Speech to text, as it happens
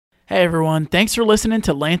Hey everyone, thanks for listening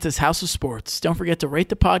to Lance's House of Sports. Don't forget to rate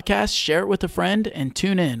the podcast, share it with a friend, and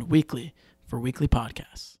tune in weekly for weekly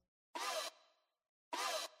podcasts.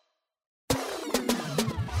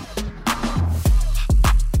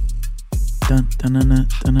 Dun dun dun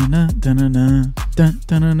dun dun dun dun dun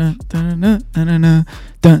dun dun dun dun dun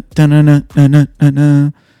dun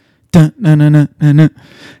dun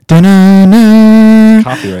dun dun.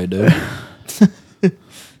 Copyright, dude.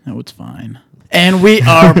 No, it's fine. And we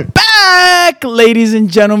are back, ladies and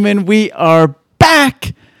gentlemen. We are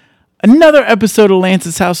back. Another episode of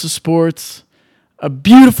Lance's House of Sports. A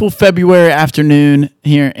beautiful February afternoon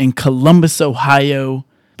here in Columbus, Ohio.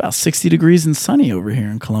 About 60 degrees and sunny over here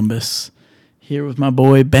in Columbus. Here with my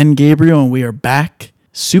boy Ben Gabriel, and we are back.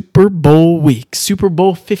 Super Bowl week. Super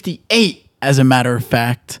Bowl 58, as a matter of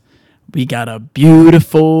fact. We got a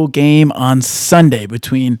beautiful game on Sunday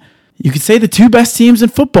between, you could say, the two best teams in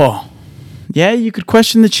football. Yeah, you could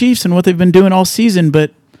question the Chiefs and what they've been doing all season,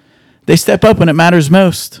 but they step up when it matters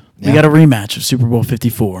most. Yeah. We got a rematch of Super Bowl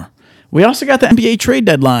 54. We also got the NBA trade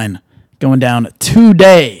deadline going down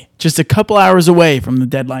today, just a couple hours away from the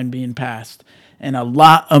deadline being passed. And a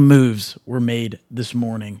lot of moves were made this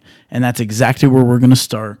morning. And that's exactly where we're going to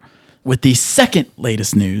start with the second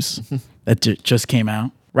latest news that just came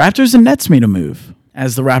out. Raptors and Nets made a move,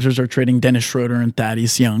 as the Raptors are trading Dennis Schroeder and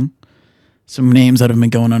Thaddeus Young, some names that have been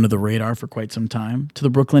going under the radar for quite some time, to the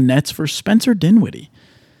Brooklyn Nets for Spencer Dinwiddie.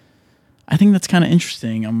 I think that's kind of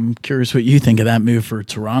interesting. I'm curious what you think of that move for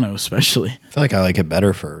Toronto, especially. I feel like I like it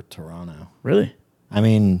better for Toronto. Really? I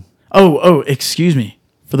mean... Oh, excuse me.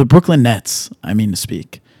 For the Brooklyn Nets, I mean to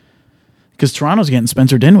speak. Because Toronto's getting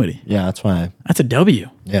Spencer Dinwiddie. Yeah, that's why. That's a W.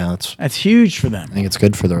 Yeah, that's huge for them. I think it's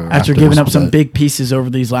good for the Raptors. After giving up some big pieces over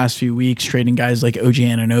these last few weeks, trading guys like OG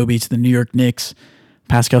Anunoby to the New York Knicks,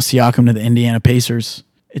 Pascal Siakam to the Indiana Pacers.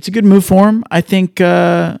 It's a good move for him. I think,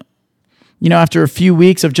 after a few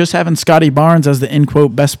weeks of just having Scotty Barnes as the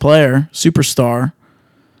in-quote best player, superstar,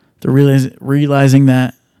 they're realizing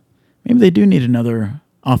that maybe they do need another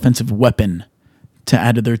offensive weapon to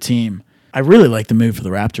add to their team. I really like the move for the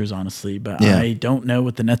Raptors, honestly, but yeah. I don't know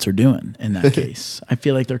what the Nets are doing in that case. I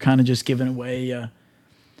feel like they're kind of just giving away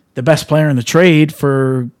the best player in the trade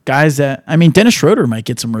for guys that... I mean, Dennis Schroeder might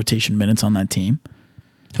get some rotation minutes on that team.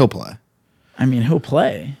 He'll play. I mean, he'll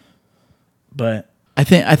play, but I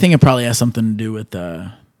think it probably has something to do with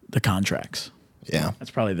the contracts. Yeah.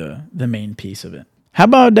 That's probably the main piece of it. How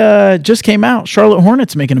about just came out, Charlotte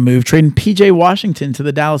Hornets making a move, trading P.J. Washington to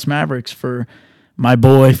the Dallas Mavericks for my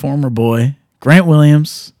boy, former boy, Grant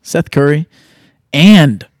Williams, Seth Curry,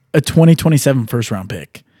 and a 2027 first-round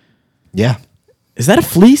pick. Yeah. Is that a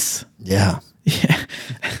fleece? Yeah. Yeah.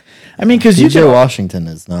 I mean, because P.J. Washington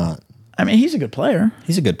is not... I mean, he's a good player.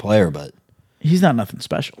 He's a good player, but... He's not nothing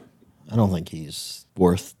special. I don't think he's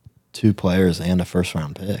worth 2 players and a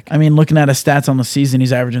first-round pick. I mean, looking at his stats on the season,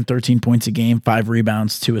 he's averaging 13 points a game, 5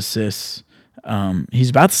 rebounds, 2 assists.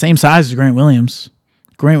 He's about the same size as Grant Williams.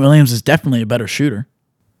 Grant Williams is definitely a better shooter.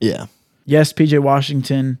 Yeah. Yes, P.J.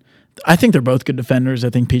 Washington. I think they're both good defenders.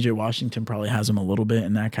 I think P.J. Washington probably has him a little bit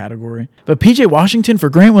in that category. But P.J. Washington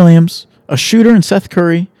for Grant Williams, a shooter in Seth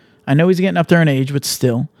Curry. I know he's getting up there in age, but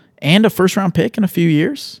still. And a first-round pick in a few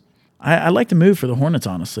years. I like the move for the Hornets,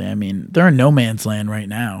 honestly. I mean, they're in no man's land right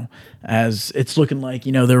now, as it's looking like,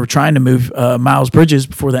 they were trying to move Miles Bridges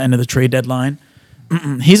before the end of the trade deadline.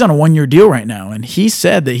 He's on a 1-year deal right now, and he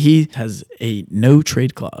said that he has a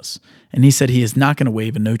no-trade clause. And he said he is not going to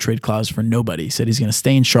waive a no-trade clause for nobody. He said he's going to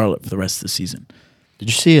stay in Charlotte for the rest of the season. Did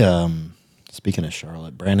you see, speaking of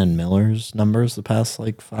Charlotte, Brandon Miller's numbers the past,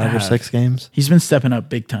 5 or 6 games? He's been stepping up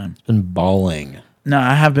big time. He's been balling. No,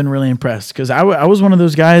 I have been really impressed because I was one of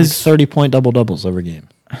those guys. 30-point double-doubles every game.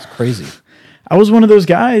 It's crazy. I was one of those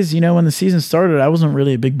guys, when the season started, I wasn't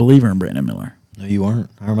really a big believer in Brandon Miller. No, you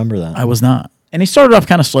weren't. I remember that. I was not. And he started off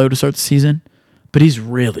kind of slow to start the season, but he's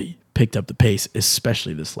really picked up the pace,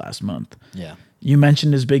 especially this last month. Yeah. You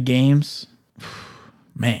mentioned his big games.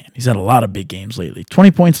 Man, he's had a lot of big games lately.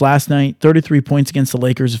 20 points last night, 33 points against the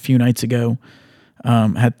Lakers a few nights ago.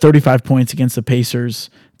 Had 35 points against the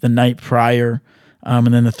Pacers the night prior.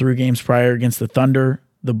 And then the 3 games prior against the Thunder,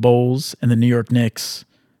 the Bulls, and the New York Knicks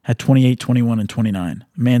had 28, 21, and 29.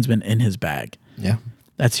 The man's been in his bag. Yeah.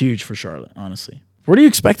 That's huge for Charlotte, honestly. Where do you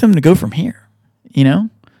expect them to go from here?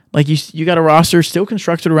 Like you got a roster still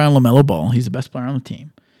constructed around LaMelo Ball. He's the best player on the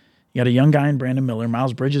team. You got a young guy in Brandon Miller.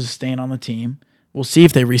 Miles Bridges is staying on the team. We'll see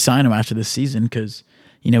if they re-sign him after this season because,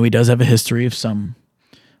 he does have a history of some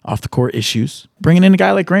off-the-court issues. Bringing in a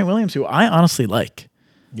guy like Grant Williams, who I honestly like.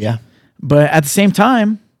 Yeah. But at the same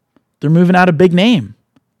time, they're moving out a big name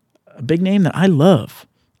that I love,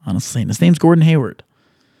 honestly. And his name's Gordon Hayward.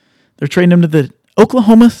 They're trading him to the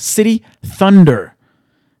Oklahoma City Thunder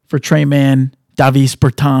for Trey Mann, Davis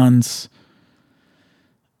Bertans,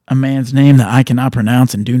 a man's name that I cannot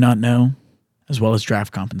pronounce and do not know, as well as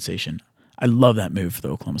draft compensation. I love that move for the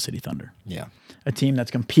Oklahoma City Thunder. Yeah. A team that's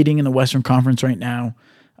competing in the Western Conference right now,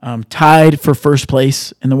 tied for first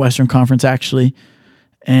place in the Western Conference, actually,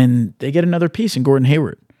 and they get another piece in Gordon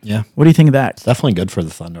Hayward. Yeah. What do you think of that? It's definitely good for the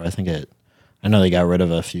Thunder. I know they got rid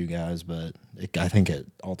of a few guys, but I think it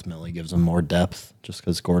ultimately gives them more depth just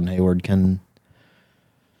because Gordon Hayward can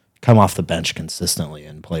come off the bench consistently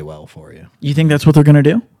and play well for you. You think that's what they're going to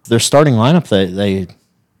do? Their starting lineup,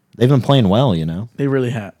 they've been playing well, you know. They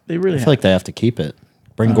really have. I feel like they have to keep it.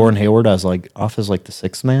 Bring Gordon Hayward off as like the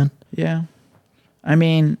sixth man. Yeah. I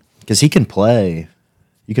mean, because he can play.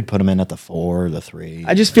 You could put him in at the 4, the 3.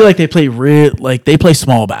 I just feel like they play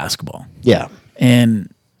small basketball. Yeah.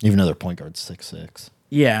 And even though their point guard's 6'6".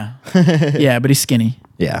 Yeah. Yeah, but he's skinny.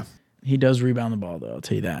 Yeah. He does rebound the ball, though, I'll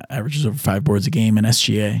tell you that. Averages over 5 boards a game in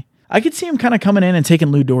SGA. I could see him kind of coming in and taking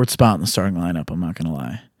Lou Dort's spot in the starting lineup, I'm not going to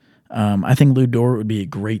lie. I think Lou Dort would be a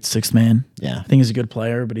great sixth man. Yeah. I think he's a good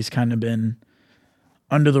player, but he's kind of been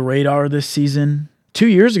under the radar this season. 2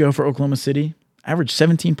 years ago for Oklahoma City, averaged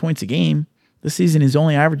 17 points a game. This season, he's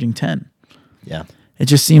only averaging 10. Yeah. It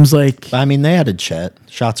just seems like... But, I mean, they added Chet.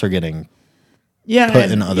 Shots are getting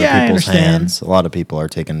put in other people's hands. A lot of people are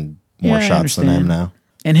taking more shots than him now.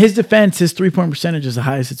 And his defense, his three-point percentage is the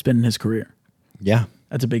highest it's been in his career. Yeah.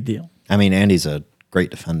 That's a big deal. I mean, Andy's a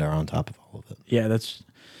great defender on top of all of it. Yeah, that's...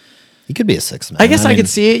 He could be a sixth man. I guess I could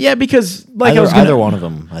see it. Yeah, because either one of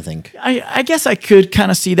them, I think. I guess I could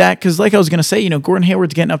kind of see that because like I was going to say, you know, Gordon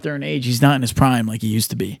Hayward's getting up there in age. He's not in his prime like he used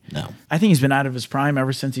to be. No. I think he's been out of his prime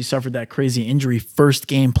ever since he suffered that crazy injury first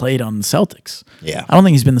game played on the Celtics. Yeah. I don't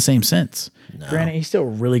think he's been the same since. No. Granted, he's still a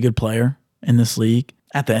really good player in this league.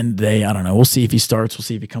 At the end of the day, I don't know. We'll see if he starts. We'll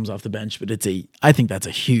see if he comes off the bench. But I think that's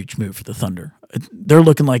a huge move for the Thunder. They're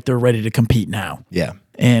looking like they're ready to compete now. Yeah.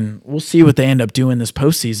 And we'll see what they end up doing this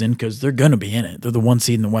postseason because they're going to be in it. They're the 1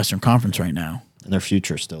 seed in the Western Conference right now. And their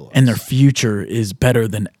future still is. And their future is better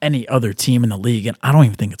than any other team in the league. And I don't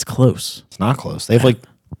even think it's close. It's not close. They have like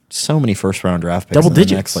so many first-round draft picks Double in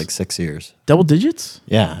digits. the next like 6 years. Double digits?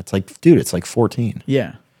 Yeah. It's like, dude, it's like 14.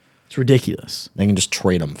 Yeah. It's ridiculous. They can just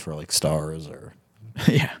trade them for like stars or,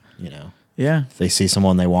 Yeah. you know. Yeah. If they see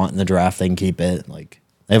someone they want in the draft, they can keep it. Like,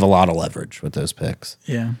 they have a lot of leverage with those picks.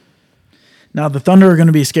 Yeah. Now, the Thunder are going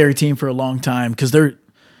to be a scary team for a long time because they're,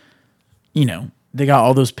 you know, they got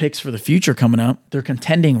all those picks for the future coming up. They're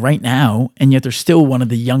contending right now, and yet they're still one of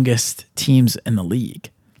the youngest teams in the league.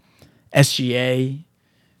 SGA,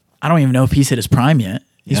 I don't even know if he's hit his prime yet.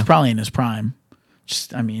 He's probably in his prime.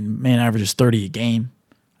 Man averages 30 a game,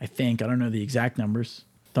 I think. I don't know the exact numbers.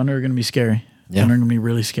 Thunder are going to be scary. Yeah. Thunder are going to be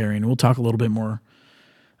really scary, and we'll talk a little bit more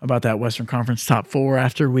about that Western Conference top 4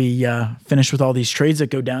 after we finish with all these trades that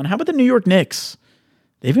go down. How about the New York Knicks?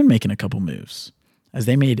 They've been making a couple moves as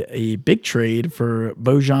they made a big trade for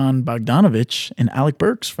Bojan Bogdanovic and Alec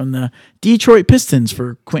Burks from the Detroit Pistons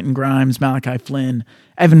for Quentin Grimes, Malachi Flynn,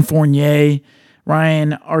 Evan Fournier,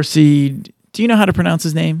 Ryan Arcidiacono. Do you know how to pronounce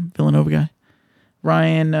his name, Villanova guy?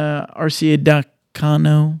 Ryan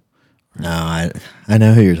Arcidiacono. No, I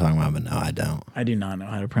know who you're talking about, but no, I don't. I do not know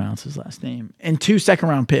how to pronounce his last name. And 2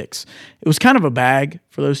 second-round picks. It was kind of a bag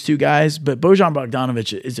for those 2 guys, but Bojan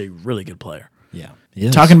Bogdanovic is a really good player. Yeah, he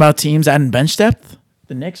is. Talking about teams adding bench depth,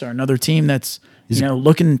 the Knicks are another team that's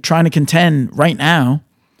trying to contend right now.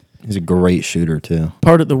 He's a great shooter too.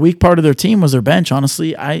 The weak part of their team was their bench.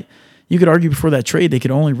 Honestly, you could argue before that trade they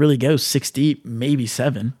could only really go 6 deep, maybe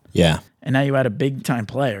 7. Yeah, and now you add a big-time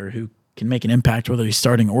player who can make an impact whether he's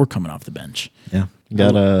starting or coming off the bench. Yeah. You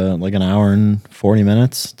got like an hour and 40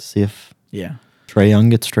 minutes to see if Trae Young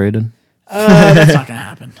gets traded. That's not going to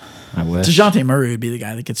happen. I wish. DeJounte Murray would be the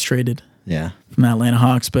guy that gets traded from the Atlanta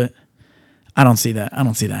Hawks, but I don't see that. I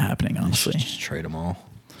don't see that happening, honestly. Just trade them all.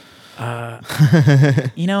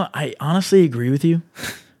 You know, I honestly agree with you.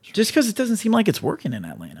 Just because it doesn't seem like it's working in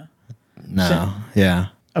Atlanta. No. Yeah.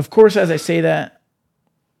 Of course, as I say that,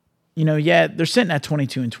 you know, they're sitting at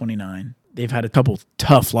 22 and 29. They've had a couple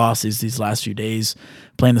tough losses these last few days,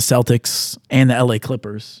 playing the Celtics and the LA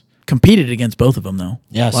Clippers. Competed against both of them, though.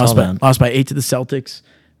 Yeah, lost by 8 to the Celtics.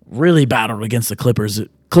 Really battled against the Clippers.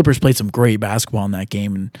 Clippers played some great basketball in that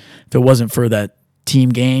game, and if it wasn't for that team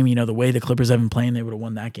game, you know, the way the Clippers have been playing, they would have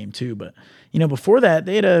won that game too. But, you know, before that,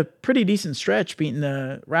 they had a pretty decent stretch, beating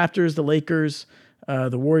the Raptors, the Lakers,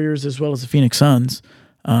 the Warriors, as well as the Phoenix Suns.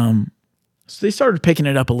 So they started picking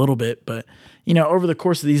it up a little bit, but you know, over the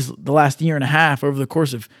course of the last year and a half, over the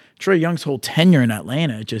course of Trae Young's whole tenure in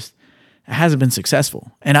Atlanta, it hasn't been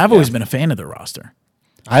successful. And I've always been a fan of their roster.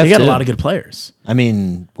 They got a lot of good players. I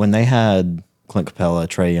mean, when they had Clint Capella,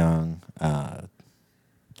 Trae Young,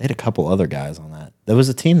 they had a couple other guys on that. There was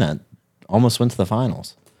a team that almost went to the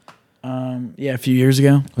finals. Yeah, a few years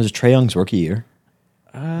ago. Was it Trae Young's rookie year?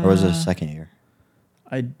 Or was it his second year?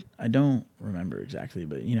 I don't remember exactly,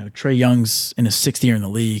 but Trae Young's in his 6th year in the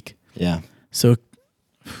league. Yeah. So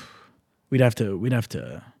we'd have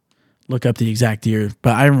to look up the exact year,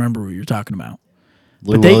 but I remember what you're talking about.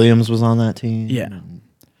 Lou Williams was on that team. Yeah.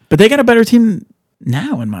 But they got a better team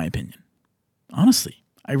now, in my opinion. Honestly.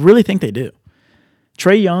 I really think they do.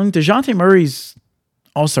 Trae Young, DeJounte Murray's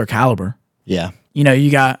all-star caliber. Yeah.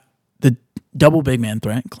 You got the double big man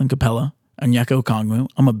threat, Clint Capella, Onyeka Okongwu.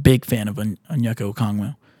 I'm a big fan of Onyeka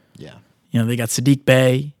Okongwu. Yeah. They got Sadiq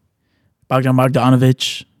Bey, Bogdan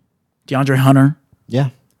Bogdanovic, DeAndre Hunter. Yeah.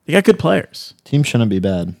 They got good players. Team shouldn't be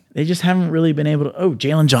bad. They just haven't really been able to. Oh,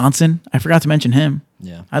 Jalen Johnson. I forgot to mention him.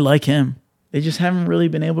 Yeah. I like him. They just haven't really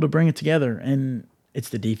been able to bring it together. And it's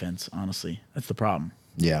the defense, honestly. That's the problem.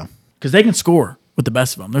 Yeah. Because they can score with the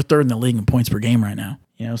best of them. They're 3rd in the league in points per game right now.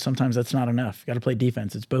 Sometimes that's not enough. You got to play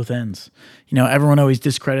defense. It's both ends. Everyone always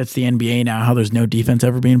discredits the NBA now, how there's no defense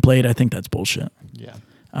ever being played. I think that's bullshit. Yeah.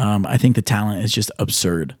 I think the talent is just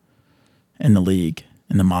absurd in the league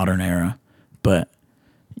in the modern era. But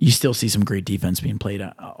you still see some great defense being played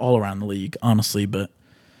all around the league, honestly. But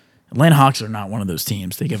Atlanta Hawks are not one of those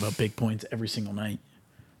teams. They give up big points every single night.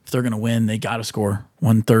 If they're going to win, they got to score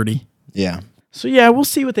 130. Yeah. So, yeah, we'll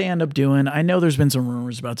see what they end up doing. I know there's been some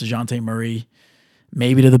rumors about DeJounte Murray,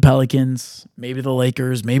 maybe to the Pelicans, maybe to the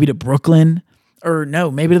Lakers, maybe to Brooklyn. Or, no,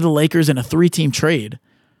 maybe to the Lakers in a 3-team trade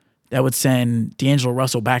that would send D'Angelo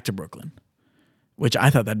Russell back to Brooklyn, which I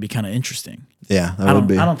thought that'd be kind of interesting. Yeah, that would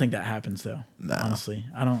be. I don't think that happens, though, No. honestly.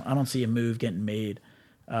 I don't see a move getting made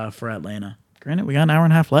for Atlanta. Granted, we got an hour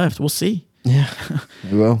and a half left. We'll see. Yeah,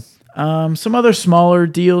 we will. Some other smaller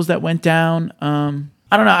deals that went down.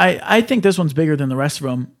 I don't know. I think this one's bigger than the rest of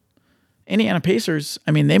them. Indiana Pacers,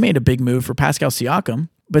 I mean, they made a big move for Pascal Siakam,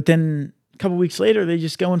 but then a couple weeks later, they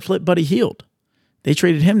just go and flip Buddy Hield. They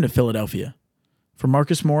traded him to Philadelphia for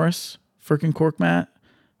Marcus Morris, Furkan Korkmaz,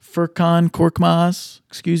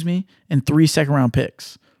 and 3 second-round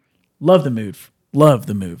picks. Love the move. Love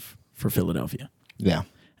the move for Philadelphia. Yeah.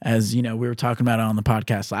 As we were talking about it on the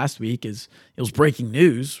podcast last week, it was breaking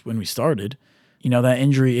news when we started. That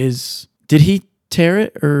injury is. Did he tear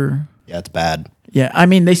it or? Yeah, it's bad. Yeah, I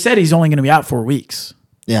mean, they said he's only going to be out 4 weeks.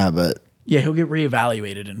 Yeah, but yeah, he'll get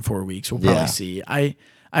reevaluated in 4 weeks. We'll probably see. I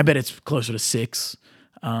bet it's closer to 6.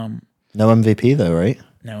 No MVP though, right?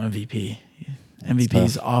 No MVP.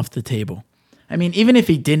 MVP's off the table. I mean, even if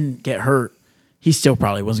he didn't get hurt, he still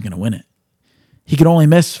probably wasn't going to win it. He could only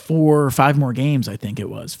miss 4 or 5 more games, I think it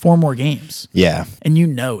was. 4 more games. Yeah. And he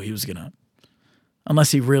was going to.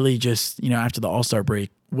 Unless he really just, after the All-Star break,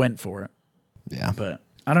 went for it. Yeah. But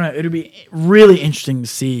I don't know. It'll be really interesting to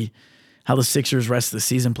see how the Sixers' rest of the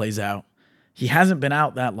season plays out. He hasn't been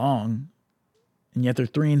out that long, and yet they're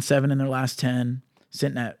 3-7 in their last 10,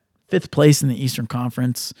 sitting at 5th place in the Eastern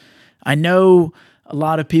Conference. I know a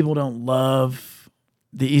lot of people don't love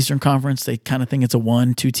the Eastern Conference. They kind of think it's a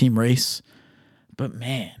 1-2 team race. But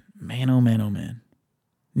man.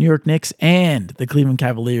 New York Knicks and the Cleveland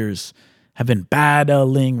Cavaliers have been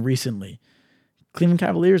battling recently. Cleveland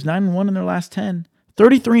Cavaliers 9-1 in their last 10,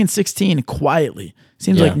 33-16 quietly.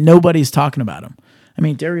 Seems like nobody's talking about them. I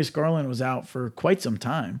mean, Darius Garland was out for quite some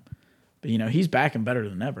time, but he's back and better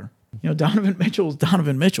than ever. Donovan Mitchell is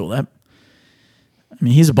Donovan Mitchell.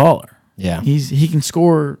 He's a baller. Yeah, he can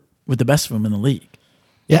score with the best of them in the league.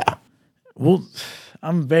 Yeah. Well,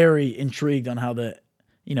 I'm very intrigued on how the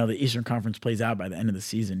Eastern Conference plays out by the end of the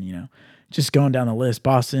season. Just going down the list,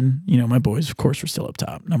 Boston. My boys, of course, were still up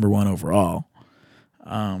top, number 1 overall.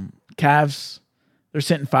 Cavs, they're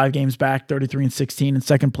sitting 5 games back, 33-16 in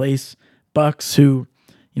second place. Bucks, who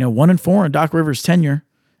 1-4 in Doc Rivers' tenure.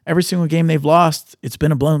 Every single game they've lost, it's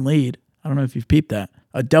been a blown lead. I don't know if you've peeped that.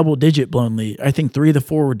 A double-digit blown lead. I think 3 of the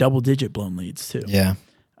 4 were double-digit blown leads, too. Yeah.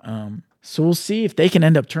 So we'll see if they can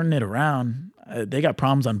end up turning it around. They got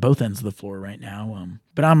problems on both ends of the floor right now.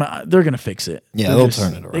 But they're going to fix it. Yeah, they'll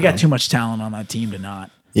turn it around. They got too much talent on that team to not.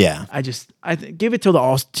 Yeah. Give it till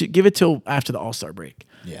after the All-Star break.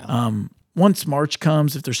 Yeah. Once March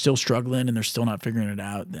comes, if they're still struggling and they're still not figuring it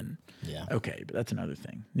out, then okay, but that's another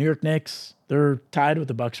thing. New York Knicks, they're tied with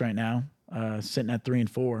the Bucks right now, sitting at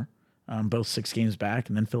 3-4, both 6 games back,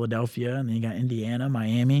 and then Philadelphia, and then you got Indiana,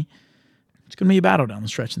 Miami. It's going to be a battle down the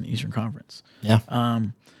stretch in the Eastern Conference. Yeah.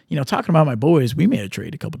 Talking about my boys, we made a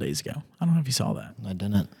trade a couple days ago. I don't know if you saw that. I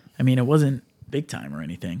didn't. It wasn't big time or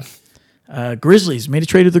anything. Grizzlies, made a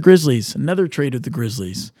trade with the Grizzlies. Another trade with the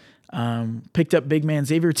Grizzlies. Picked up big man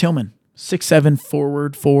Xavier Tillman, 6'7",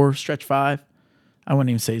 forward, 4, stretch 5. I wouldn't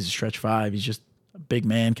even say he's a stretch 5. He's just a big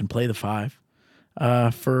man, can play the 5.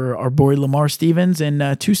 For our boy Lamar Stevens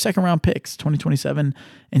and 2 second-round picks, 2027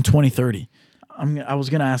 and 2030. I was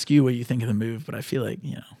going to ask you what you think of the move, but I feel like,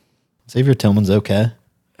 Xavier Tillman's okay.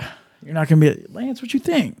 You're not going to be Lance, what you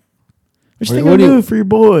think? What you think of the move for your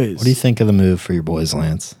boys? What do you think of the move for your boys,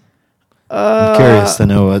 Lance? I'm curious to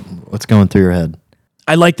know what's going through your head.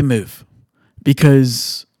 I like the move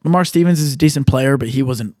because Lamar Stevens is a decent player, but he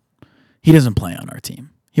doesn't play on our team.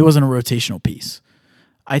 He wasn't a rotational piece.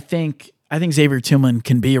 I think Xavier Tillman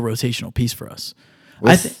can be a rotational piece for us.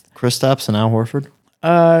 With Kristaps and Al Horford?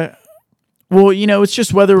 Well, it's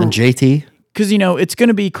just whether... And JT? Because, it's going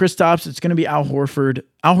to be Kristaps, it's going to be Al Horford.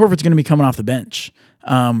 Al Horford's going to be coming off the bench.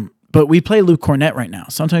 But we play Luke Cornett right now.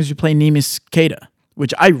 Sometimes we play Neemias Queta,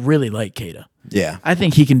 which I really like Queta. Yeah. I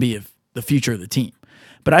think he can be the future of the team.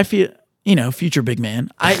 But I feel, future big man.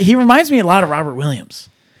 He reminds me a lot of Robert Williams.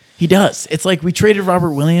 He does. It's like we traded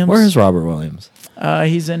Robert Williams. Where is Robert Williams?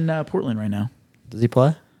 He's in Portland right now. Does he play?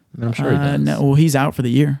 I mean, I'm sure he does. No, well, he's out for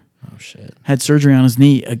the year. Oh, shit. Had surgery on his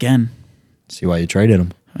knee again. See why you traded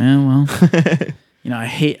him. Well, I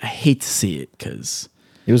hate to see it because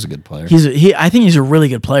he was a good player. I think he's a really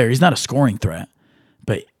good player. He's not a scoring threat,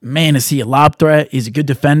 but man, is he a lob threat? He's a good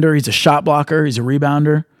defender. He's a shot blocker. He's a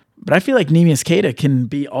rebounder. But I feel like Neemias Queta can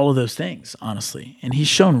be all of those things, honestly, and he's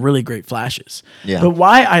shown really great flashes. Yeah. But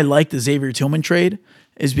why I like the Xavier Tillman trade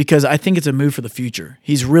is because I think it's a move for the future.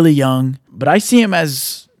 He's really young, but I see him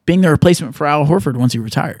as being the replacement for Al Horford once he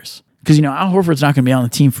retires. Because, Al Horford's not going to be on the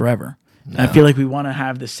team forever. No. And I feel like we want to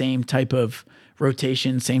have the same type of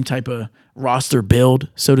rotation, same type of roster build,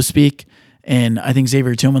 so to speak. And I think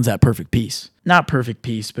Xavier Tillman's that perfect piece. Not perfect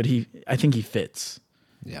piece, but I think he fits.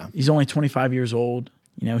 Yeah. He's only 25 years old.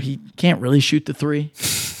 He can't really shoot the 3.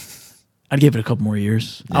 I'd give it a couple more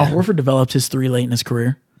years. Yeah. Al Horford developed his 3 late in his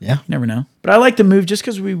career. Yeah. You never know. But I like the move just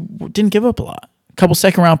because we didn't give up a lot. A couple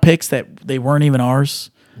second-round picks that they weren't even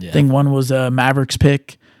ours. Yeah. I think one was a Mavericks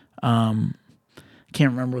pick.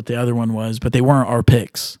 Can't remember what the other one was, but they weren't our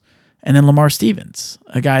picks. And then Lamar Stevens,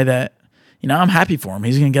 a guy that, I'm happy for him.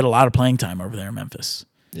 He's going to get a lot of playing time over there in Memphis.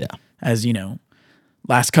 Yeah. As,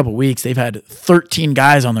 last couple of weeks, they've had 13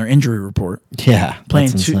 guys on their injury report. Yeah,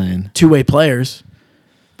 playing two-way players.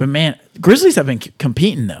 But, man, Grizzlies have been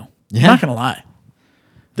competing, though. Yeah. I'm not going to lie.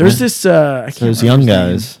 There's this those young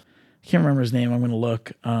guys. I can't remember his name. I'm going to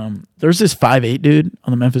look. There's this 5'8" dude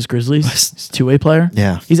on the Memphis Grizzlies. He's a two-way player.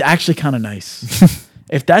 Yeah. He's actually kind of nice.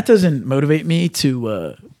 If that doesn't motivate me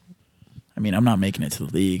to I'm not making it to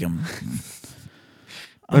the league. I'm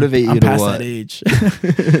past that age.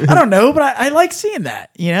 I don't know, but I like seeing that,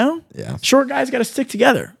 Yeah. Short guys got to stick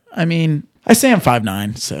together. I say I'm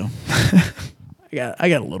 5'9", so I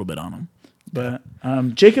got a little bit on him. But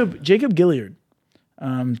Jacob Gilliard,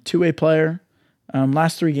 two-way player.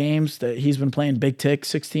 Last 3 games that he's been playing big tick,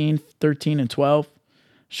 16, 13, and 12.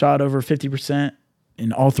 Shot over 50%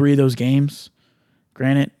 in all 3 of those games.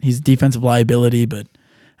 Granted, he's a defensive liability, but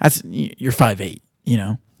you're 5'8",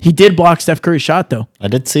 He did block Steph Curry's shot, though. I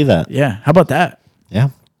did see that. Yeah. How about that? Yeah.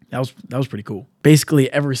 That was pretty cool.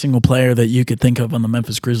 Basically, every single player that you could think of on the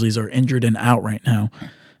Memphis Grizzlies are injured and out right now.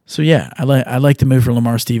 So, yeah, I like the move for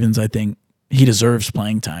Lamar Stevens. I think he deserves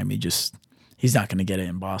playing time. He's not going to get it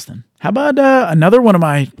in Boston. How about another one of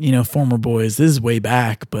my, former boys? This is way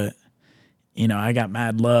back, but, I got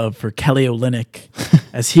mad love for Kelly Olynyk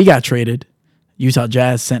as he got traded. Utah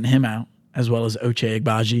Jazz sent him out, as well as Ochai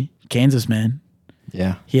Agbaji, Kansas man.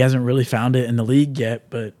 Yeah. He hasn't really found it in the league yet,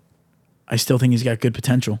 but I still think he's got good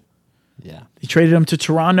potential. Yeah. He traded him to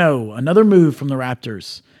Toronto, another move from the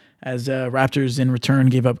Raptors, as Raptors in return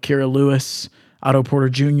gave up Kira Lewis, Otto Porter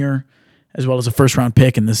Jr., as well as a first-round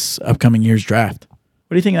pick in this upcoming year's draft.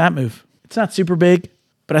 What do you think of that move? It's not super big,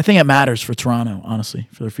 but I think it matters for Toronto, honestly,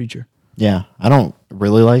 for their future. Yeah, I don't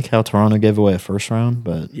really like how Toronto gave away a first round,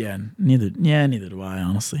 but neither do I,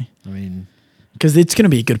 honestly. Because I it's going to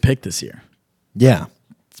be a good pick this year. Yeah.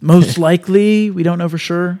 It's most likely, we don't know for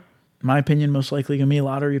sure. In my opinion, most likely going to be a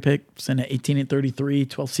lottery pick. Sitting at 18 and 33,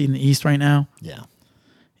 12th seed in the East right now. Yeah.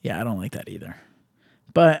 Yeah, I don't like that either.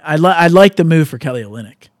 But I like the move for Kelly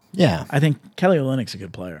Olynyk. Yeah. I think Kelly Olynyk's a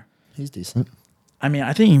good player. He's decent. I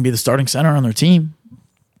think he can be the starting center on their team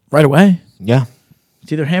right away. Yeah.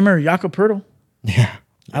 It's either him or Jakob Poeltl. Yeah.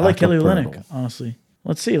 I like Kelly Olynyk, honestly.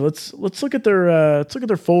 Let's see. Let's look at their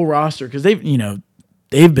full roster because they've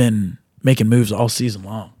been making moves all season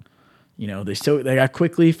long. They got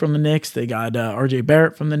Quickly from the Knicks. They got RJ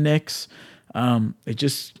Barrett from the Knicks. They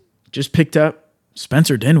just picked up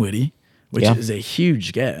Spencer Dinwiddie, which is a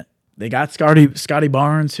huge get. They got Scotty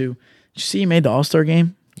Barnes, who, did you see he made the All-Star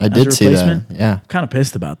game? I did see that. Yeah. Kind of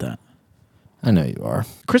pissed about that. I know you are.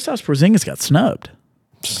 Kristaps Porzingis got snubbed.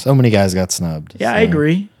 So many guys got snubbed. Yeah, I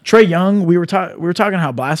agree. Trae Young, we were talking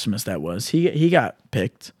how blasphemous that was. He got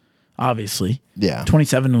picked, obviously. Yeah.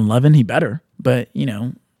 27-11, he better. But,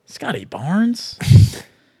 Scotty Barnes,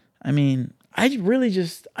 I mean, he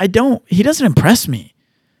doesn't impress me.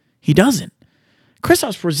 He doesn't.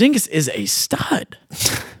 Kristaps Porzingis is a stud.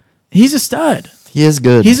 He's a stud. He is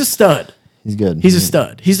good. He's a stud. He's good. He's a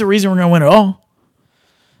stud. He's the reason we're going to win it all.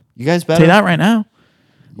 You guys better. Tell you that right now.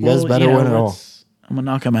 You guys better win it all. I'm going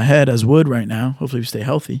to knock on my head as wood right now. Hopefully we stay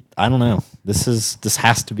healthy. I don't know. This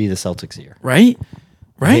has to be the Celtics year. Right?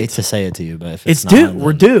 I hate to say it to you, but if it's not,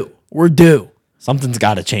 due. We're due. Something's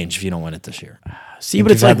got to change if you don't win it this year. See,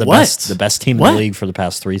 but it's like, what? The best team in the league for the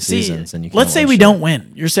past 3 seasons. And let's say we don't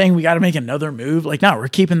win. You're saying we got to make another move? Like, no, we're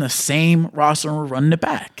keeping the same roster and we're running it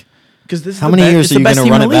back. Because this is how many years are you going to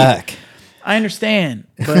run it back? I understand,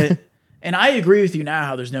 but and I agree with you now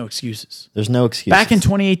how there's no excuses. There's no excuses. Back in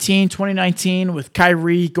 2018, 2019 with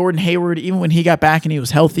Kyrie, Gordon Hayward, even when he got back and he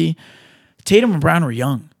was healthy, Tatum and Brown were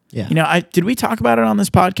young. Yeah. Did we talk about it on this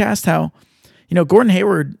podcast how, Gordon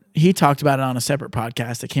Hayward, he talked about it on a separate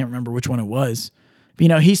podcast. I can't remember which one it was.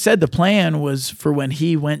 But, he said the plan was for when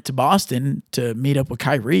he went to Boston to meet up with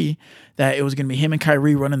Kyrie, that it was going to be him and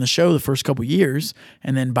Kyrie running the show the first couple years.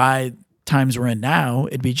 And then by times we're in now,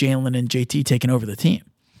 it'd be Jalen and JT taking over the team.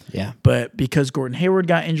 Yeah. But because Gordon Hayward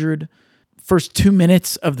got injured first 2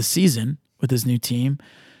 minutes of the season with his new team,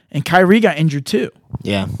 and Kyrie got injured too.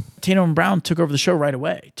 Yeah. Tatum and Brown took over the show right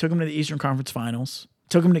away. Took him to the Eastern Conference Finals.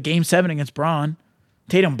 Took him to Game 7 against Braun.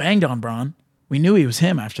 Tatum banged on Braun. We knew he was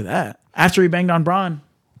him after that. After he banged on Braun,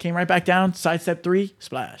 came right back down, sidestep 3,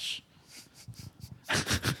 splash.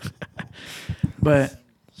 But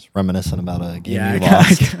it's reminiscent about a game you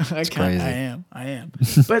lost. It's crazy. I am.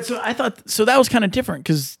 But so that was kind of different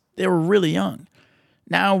because they were really young.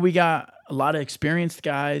 Now we got a lot of experienced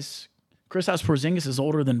guys. Kristaps Porzingis is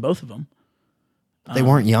older than both of them. They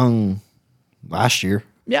weren't young last year.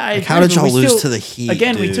 Yeah, how did y'all lose to the Heat?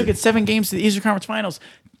 Again, dude? We took it 7 games to the Eastern Conference Finals.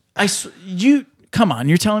 Come on,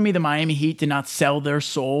 you're telling me the Miami Heat did not sell their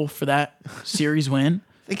soul for that series win?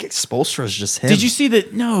 I think Spoelstra's just him. Did you see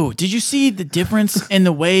the difference in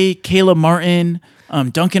the way Caleb Martin,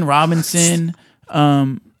 Duncan Robinson,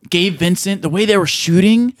 Gabe Vincent, the way they were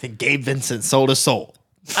shooting? I think Gabe Vincent sold his soul.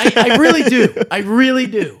 I really do. I really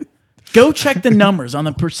do. Go check the numbers on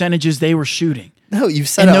the percentages they were shooting. No, you've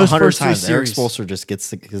said it 100 times. Eric Spoelstra just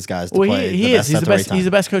gets his guys to play. He is. He's the best. He's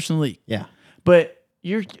the best coach in the league. Yeah. But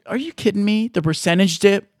are you kidding me? The percentage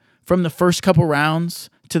dip from the first couple rounds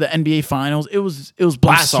to the NBA Finals, it was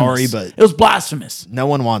blasphemous. I'm sorry, but it was blasphemous. No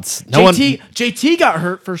one wants. JT got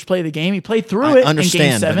hurt first play of the game. He played through it in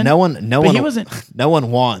Game 7. But no one wasn't. No one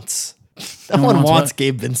wants. No one wants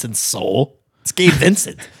Gabe Vincent's soul. It's Gabe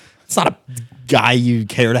Vincent. It's not a guy you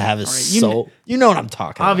care to have his soul. You know what I'm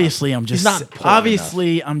talking obviously, about. I'm just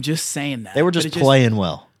I'm just saying that. They were just playing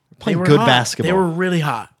well. Playing good basketball. They were really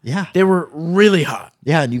hot. Yeah. They were really hot.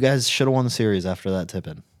 Yeah, and you guys should have won the series after that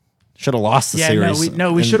tip-in. Should have lost the series.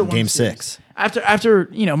 We should have won Game 6. After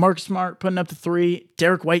Marcus Smart putting up the 3,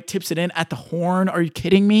 Derek White tips it in at the horn. Are you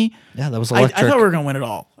kidding me? Yeah, that was electric. I thought we were going to win it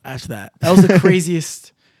all after that. That was the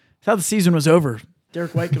craziest. I thought the season was over.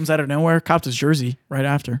 Derek White comes out of nowhere, copped his jersey right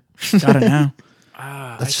after. Got it now.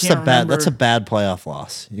 That's just that's a bad playoff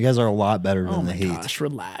loss. You guys are a lot better than the Heat. Gosh,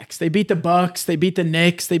 relax. They beat the Bucks. They beat the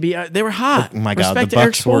Knicks. They were hot. Oh my God, the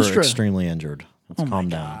Bucks were extremely injured. Let's calm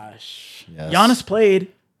down. Gosh. Yes. Giannis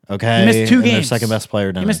played. Okay. He missed 2 games. Their second best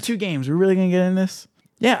player done. He missed 2 games. We're really gonna get in this?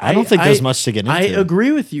 Yeah, I don't think there's much to get into. I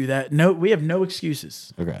agree with you that we have no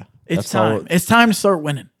excuses. Okay. It's time. It's time to start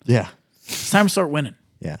winning. Yeah. It's time to start winning.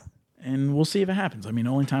 Yeah. And we'll see if it happens. I mean,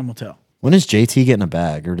 only time will tell. When is JT getting a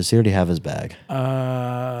bag, or does he already have his bag?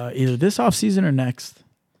 Either this offseason or next.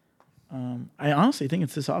 I honestly think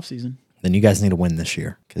it's this offseason. Then you guys need to win this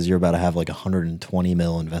year because you're about to have like $120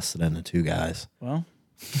 million invested into 2 guys. Well,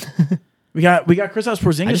 we got Kristaps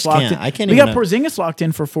Porzingis locked in. We got Porzingis locked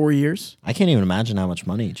in for 4 years. I can't even imagine how much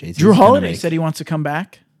money JT. Drew Holiday said he wants to come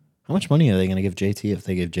back. How much money are they going to give JT if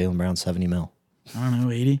they give Jaylen Brown $70 million? I don't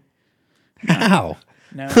know, 80. How?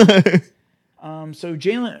 No. So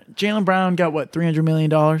Jaylen Brown got what, $300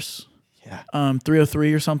 million? Yeah.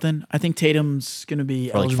 303 or something. I think Tatum's going to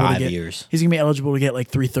be eligible like 5 to get. years. He's going to be eligible to get like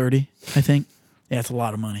 330. I think. Yeah, it's a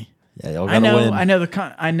lot of money. Yeah, y'all gotta win.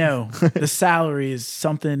 I know. The salary is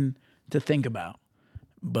something to think about,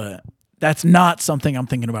 but that's not something I'm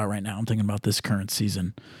thinking about right now. I'm thinking about this current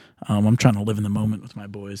season. I'm trying to live in the moment with my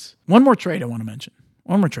boys. One more trade I want to mention.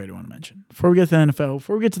 One more trade I want to mention. Before we get to the NFL,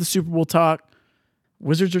 before we get to the Super Bowl talk,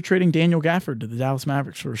 Wizards are trading Daniel Gafford to the Dallas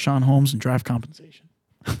Mavericks for Rashawn Holmes and draft compensation.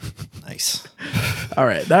 Nice. All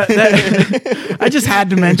right. That I just had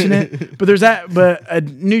to mention it. But but a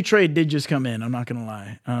new trade did just come in, I'm not going to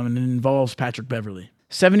lie. And it involves Patrick Beverley.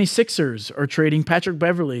 76ers are trading Patrick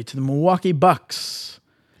Beverley to the Milwaukee Bucks.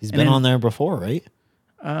 He's been on there before, right?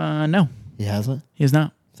 No. He hasn't? He is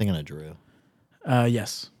not. Thinking of Drew.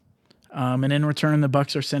 Yes. And in return, the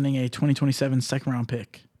Bucks are sending a 2027 second-round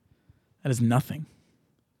pick. That is nothing.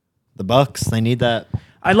 The Bucks, they need that.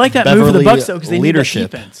 I like that move for the Bucks though because they leadership.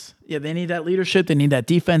 need that defense. Yeah, they need that leadership. They need that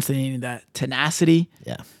defense. They need that tenacity.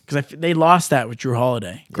 Yeah, because they lost that with Drew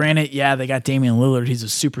Holiday. Granted, they got Damian Lillard. He's a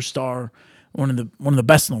superstar, one of the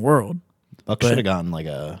best in the world. The Bucks should have gone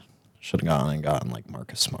and gotten like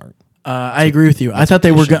Marcus Smart. I agree with you. I thought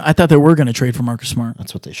they were going to trade for Marcus Smart.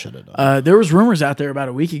 That's what they should have done. There was rumors out there about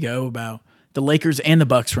a week ago about the Lakers and the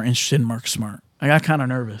Bucks were interested in Marcus Smart. I got kind of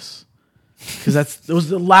nervous. Because those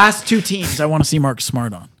are the last two teams I want to see Marcus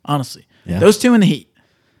Smart on, honestly. Yeah. Those two in the Heat.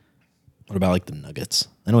 What about like the Nuggets?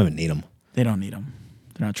 They don't even need them. They don't need them.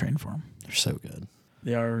 They're not trading for them. They're so good.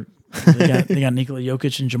 They are. They got Nikola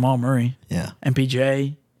Jokic and Jamal Murray. Yeah.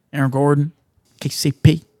 MPJ, Aaron Gordon,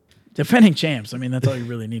 KCP. Defending champs. I mean, that's all you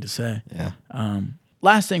really need to say. Yeah.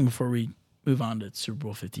 Last thing before we move on to Super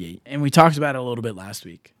Bowl 58. And we talked about it a little bit last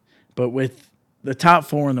week. But with the top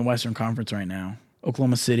four in the Western Conference right now,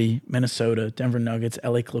 Oklahoma City, Minnesota, Denver Nuggets,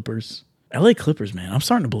 LA Clippers. LA Clippers, man, I'm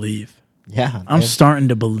starting to believe. Yeah. I'm starting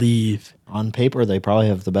to believe. On paper, they probably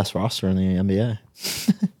have the best roster in the NBA.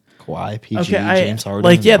 Kawhi, PG, James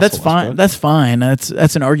Harden. That's fine. That's fine.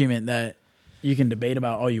 That's an argument that you can debate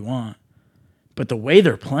about all you want. But the way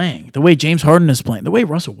they're playing, the way James Harden is playing, the way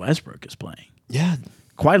Russell Westbrook is playing. Yeah.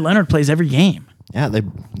 Kawhi Leonard plays every game. Yeah, they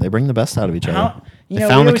bring the best out of each other. They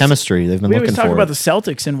found the chemistry they've been looking for. We always talk about the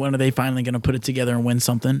Celtics and when are they finally going to put it together and win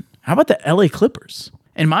something. How about the LA Clippers?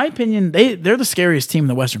 In my opinion, they're the scariest team in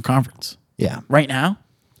the Western Conference. Yeah. Right now,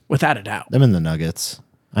 without a doubt. Them and the Nuggets.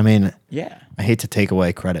 I mean, yeah. I hate to take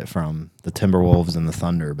away credit from the Timberwolves and the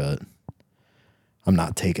Thunder, but I'm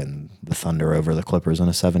not taking the Thunder over the Clippers in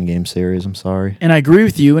a 7-game series. I'm sorry. And I agree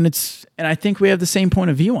with you, and I think we have the same point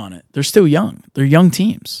of view on it. They're still young. They're young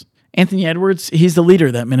teams. Anthony Edwards, he's the leader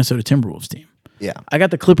of that Minnesota Timberwolves team. Yeah. I got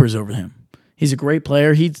the Clippers over him. He's a great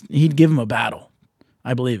player. He'd give him a battle.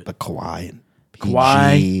 I believe it. But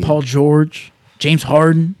Kawhi, Paul George, James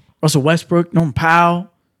Harden, Russell Westbrook, Norman Powell,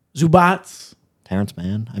 Zubats, Terrence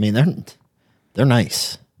Mann. I mean, they're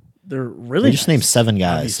nice. They're really just named 7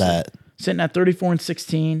 guys that sitting at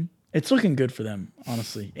 34-16. It's looking good for them,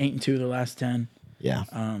 honestly. 8-2 their last 10. Yeah.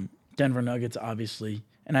 Denver Nuggets, obviously.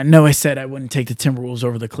 And I know I said I wouldn't take the Timberwolves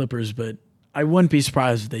over the Clippers, but I wouldn't be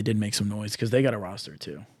surprised if they did make some noise because they got a roster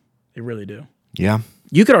too. They really do. Yeah.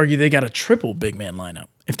 You could argue they got a triple big man lineup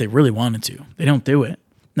if they really wanted to. They don't do it.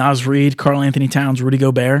 Naz Reid, Karl Anthony Towns, Rudy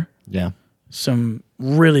Gobert. Yeah. Some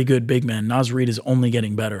really good big men. Naz Reid is only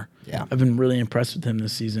getting better. Yeah. I've been really impressed with him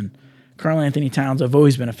this season. Karl Anthony Towns, I've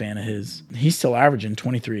always been a fan of his. He's still averaging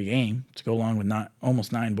 23 a game to go along with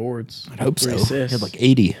almost 9 boards. I'd hope so. Assists. He had like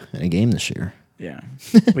 80 in a game this year. Yeah.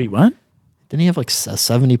 Wait, what? Didn't he have like a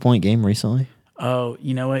 70-point game recently? Oh,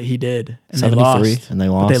 you know what? He did. And 73, they lost. And they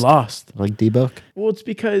lost. But they lost. Like D-Book? Well, it's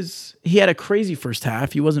because he had a crazy first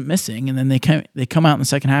half. He wasn't missing. And then they come out in the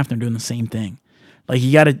second half and they're doing the same thing. Like,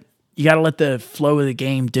 you got to let the flow of the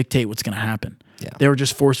game dictate what's going to happen. Yeah. They were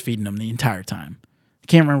just force-feeding them the entire time. I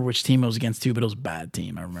can't remember which team it was against too, but it was a bad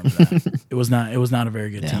team. I remember that. It was not a very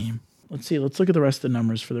good team. Let's see. Let's look at the rest of the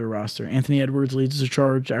numbers for their roster. Anthony Edwards leads the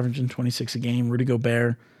charge, averaging 26 a game. Rudy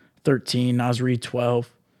Gobert, 13. Naz Reid, 12.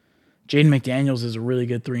 Jaden McDaniels is a really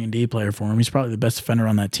good 3-and-D player for him. He's probably the best defender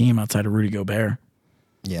on that team outside of Rudy Gobert.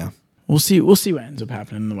 Yeah. We'll see what ends up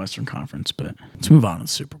happening in the Western Conference, but let's move on to the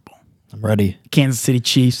Super Bowl. I'm ready. Kansas City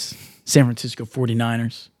Chiefs, San Francisco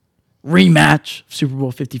 49ers. Rematch of Super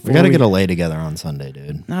Bowl 54. We got to get a lay together on Sunday,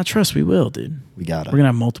 dude. Nah, trust we will, dude. We got it. We're going to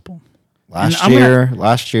have multiple.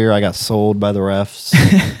 Last year, I got sold by the refs.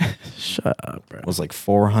 Shut up, bro. Was like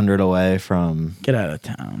 400 away from... Get out of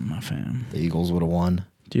town, my fam. The Eagles would have won.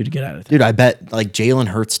 Dude, get out of town. Dude, I bet like Jalen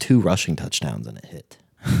Hurts 2 rushing touchdowns and it hit.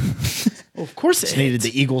 Well, of course it needed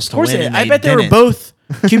the Eagles to win. And I bet they were both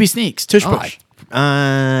QB sneaks. Tush push.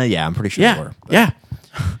 Yeah, I'm pretty sure they were. But. Yeah.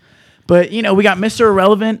 But, we got Mr.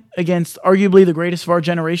 Irrelevant against arguably the greatest of our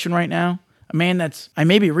generation right now. A man that's, I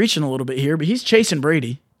may be reaching a little bit here, but he's chasing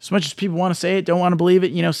Brady. As much as people want to say it, don't want to believe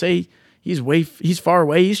it, say he's far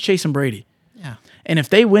away, he's chasing Brady. Yeah. And if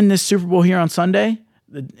they win this Super Bowl here on Sunday,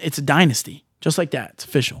 it's a dynasty. Just like that. It's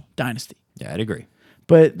official. Dynasty. Yeah, I'd agree.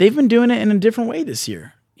 But they've been doing it in a different way this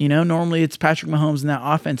year. Normally it's Patrick Mahomes and that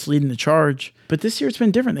offense leading the charge. But this year it's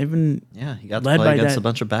been different. They've been he got to led play by against that. a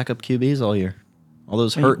bunch of backup QBs all year. All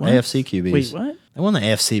those Wait, hurt what? AFC QBs. Wait, what? They won the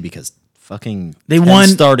AFC because fucking They 10 won-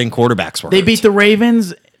 starting quarterbacks were They hurt. beat the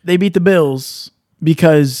Ravens. They beat the Bills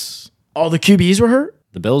because all the QBs were hurt.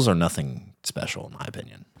 The Bills are nothing special, in my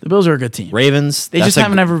opinion. The Bills are a good team. Ravens. They just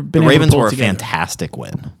haven't ever been The able to Ravens pull were it a together. fantastic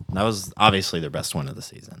win. That was obviously their best win of the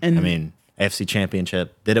season. And- I mean, AFC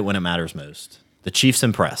Championship, did it when it matters most. The Chiefs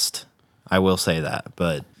impressed. I will say that.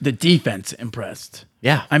 But The defense impressed.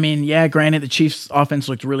 yeah. I mean, yeah, granted, the Chiefs' offense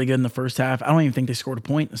looked really good in the first half. I don't even think they scored a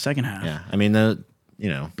point in the second half. Yeah. I mean, but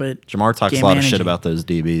Jamar talks a game lot of shit managing. about those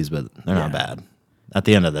DBs, but they're not Yeah. bad. At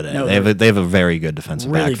the end of the day, No, they have a very good defensive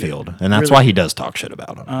really backfield. good. And that's Really why he does talk shit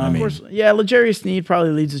about them. Of course, yeah, L'Jarius Sneed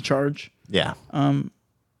probably leads the charge yeah.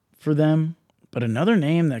 for them. But another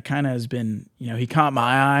name that kind of has been, he caught my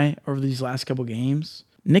eye over these last couple games,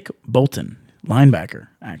 Nick Bolton, linebacker,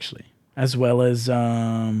 actually, as well as They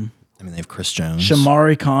have Chris Jones.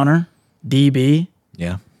 Shamari Connor, DB.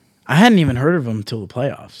 Yeah. I hadn't even heard of him until the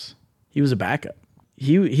playoffs. He was a backup.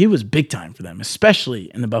 He was big time for them, especially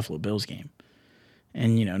in the Buffalo Bills game.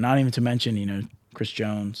 And, not even to mention, Chris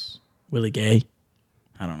Jones, Willie Gay.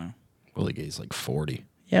 I don't know. Willie Gay's like 40.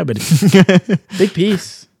 Yeah, but big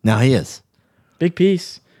piece. No, he is. Big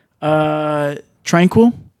piece.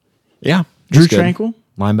 Tranquil. Yeah. Drew he's good. Tranquil.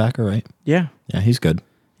 Linebacker, right? Yeah. Yeah, he's good.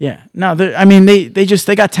 Yeah. No, they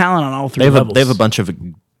got talent on all three levels. They have a bunch of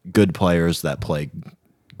good players that play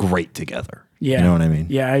great together. Yeah. You know what I mean?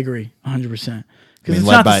 Yeah, I agree. 100%. I Because mean, it's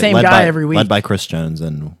not the same guy every week. Led by Chris Jones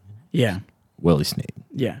and Yeah. Willie Snead.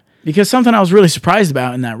 Yeah. Because something I was really surprised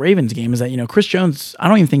about in that Ravens game is that, Chris Jones, I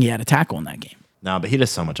don't even think he had a tackle in that game. No, but he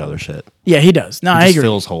does so much other shit. Yeah, he does. No, He I just agree.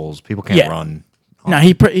 fills holes. People can't Yeah. run. No,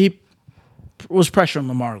 he was pressuring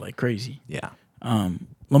Lamar like crazy. Yeah.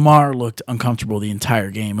 Lamar looked uncomfortable the entire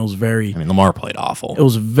game. It was I mean, Lamar played awful.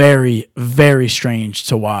 very, very strange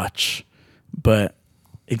to watch. But,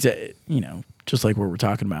 just like what we're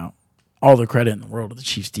talking about, all the credit in the world of the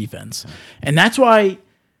Chiefs defense. And that's why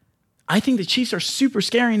I think the Chiefs are super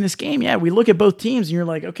scary in this game. Yeah, we look at both teams and you're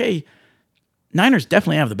like, okay, Niners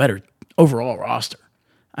definitely have the better overall roster.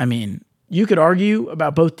 I mean, you could argue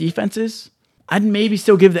about both defenses. I'd maybe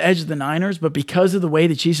still give the edge to the Niners, but because of the way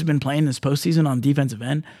the Chiefs have been playing this postseason on defensive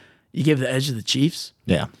end, you give the edge to the Chiefs.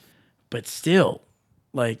 Yeah. But still,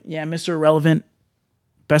 Mr. Irrelevant,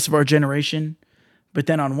 best of our generation. But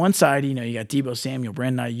then on one side, you got Deebo Samuel,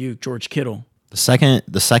 Brandon Ayuk, George Kittle. The second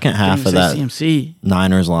half of that CMC.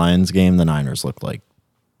 Niners-Lions game, the Niners looked like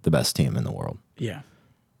the best team in the world. Yeah.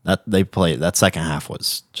 That second half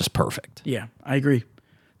was just perfect. Yeah, I agree.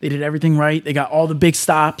 They did everything right. They got all the big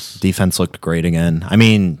stops. Defense looked great again. I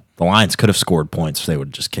mean, the Lions could have scored points if they would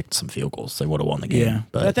have just kicked some field goals. They would have won the game. Yeah.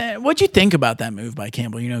 But What'd you think about that move by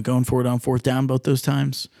Campbell? Going for it on fourth down both those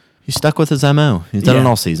times? he stuck with his MO. He's done it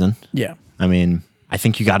all season. Yeah. I mean, I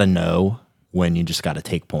think you got to know when you just got to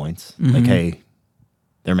take points. Mm-hmm. Like, hey,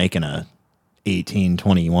 they're making a 18,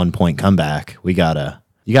 21 point comeback. You got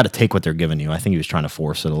to take what they're giving you. I think he was trying to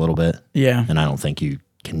force it a little bit. Yeah. And I don't think you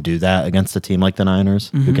can do that against a team like the Niners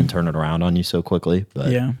who can turn it around on you so quickly.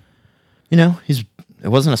 But, Yeah. it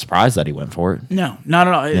wasn't a surprise that he went for it. No, not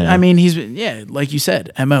at all. Yeah. I mean, he's been, like you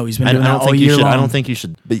said, MO. He's been doing that all year long. I don't think you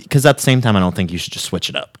should, because at the same time, I don't think you should just switch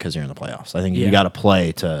it up because you're in the playoffs. I think Yeah. you got to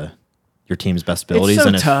play to your team's best abilities. so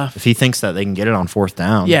And tough. if he thinks that they can get it on fourth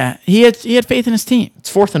down, Yeah, he had faith in his team.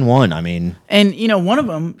 it's 4th and 1. I mean, And, one of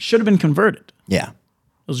them should have been converted. yeah, It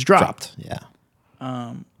was dropped. Yeah,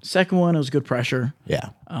 Second one, it was good pressure. yeah.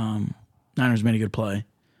 Niners made a good play.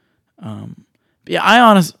 But yeah,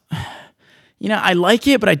 I like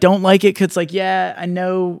it, but I don't like it because, I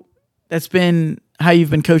know that's been how you've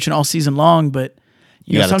been coaching all season long, but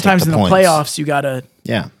You gotta sometimes take in the the points. playoffs you gotta.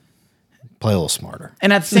 Yeah. Play a little smarter.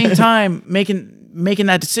 And at the same time, making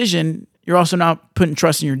that decision, you're also not putting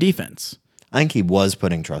trust in your defense. I think he was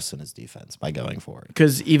putting trust in his defense by going for it.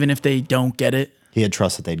 Because even if they don't get it, He had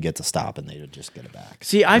trust that they'd get to stop and they'd just get it back.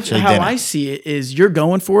 see, Which they how didn't. I see it is you're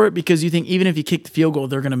going for it because you think even if you kick the field goal,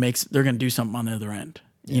 they're gonna do something on the other end.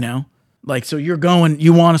 So you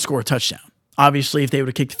want to score a touchdown. Obviously, if they would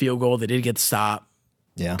have kicked the field goal, they did get the stop.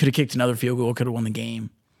 Yeah. Could have kicked another field goal, could have won the game.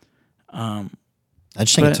 I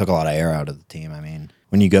just think it took a lot of air out of the team. I mean,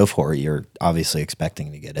 when you go for it, you're obviously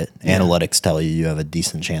expecting to get it. Analytics tell you have a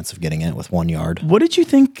decent chance of getting it with 1 yard. What did you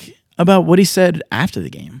think about what he said after the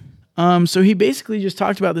game? So he basically just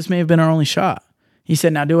talked about this may have been our only shot. He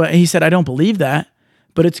said, he said, I don't believe that,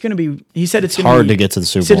 but it's going to be, he said it's hard to get to the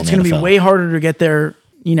Super He said Bowl it's in going the to be NFL. way harder to get there,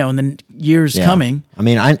 in the years Yeah. coming. I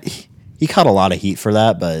mean, he caught a lot of heat for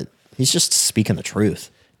that, but he's just speaking the truth.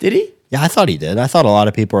 Did he? Yeah, I thought he did. I thought a lot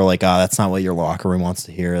of people were like, "Oh, that's not what your locker room wants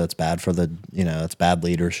to hear. That's bad for that's bad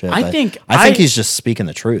leadership." I think he's just speaking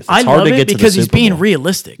the truth. It's I hard love to it get to because the he's Super being Bowl.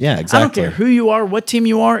 realistic. Yeah, exactly. I don't care who you are, what team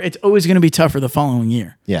you are. It's always going to be tougher the following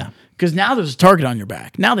year. Yeah, Because now there's a target on your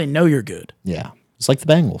back. Now they know you're good. yeah. It's like the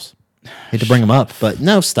Bengals. Hate to bring them up, but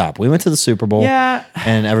no, stop. We went to the Super Bowl. Yeah.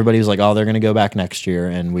 And everybody was like, "Oh, they're going to go back next year,"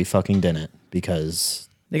 and we fucking didn't because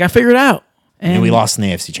They got figured out. And we lost in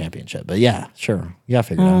the AFC Championship. But yeah, sure, you got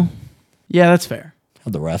figured out. Yeah, that's fair.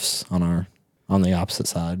 Had the refs on the opposite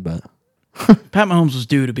side, but Pat Mahomes was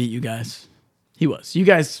due to beat you guys. He was. You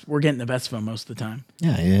guys were getting the best of him most of the time.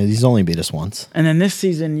 yeah, he's only beat us once. And then this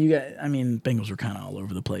season, Bengals were kind of all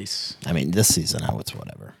over the place. I mean, this season, it's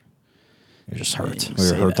whatever. You're just hurt. You can We were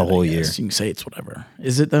say hurt that, the whole I year. guess. You can say it's whatever.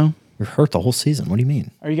 Is it though? We're hurt the whole season. What do you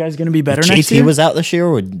mean? Are you guys going to be better If next JT year? was out this year,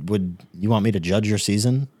 would you want me to judge your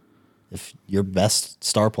season if your best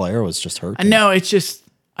star player was just hurt? I know. It's just,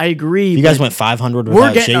 I agree. If you guys but went 500 we're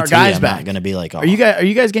without getting JT, our guys I'm back. not going to be like, oh. Are you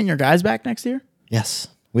guys getting your guys back next year? Yes.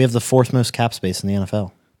 We have the fourth most cap space in the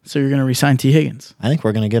NFL. So you're going to resign T. Higgins? I think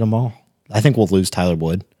we're going to get them all. I think we'll lose Tyler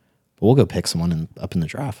Boyd, but we'll go pick someone up in the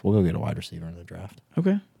draft. We'll go get a wide receiver in the draft.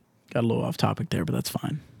 Okay. Got a little off topic there, but that's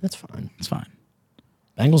fine. That's fine. It's fine.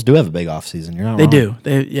 Bengals do have a big offseason. You're not They wrong.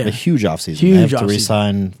 do. Yeah. A huge offseason. Huge They have to offseason.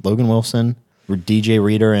 re-sign Logan Wilson, DJ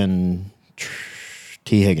Reader, and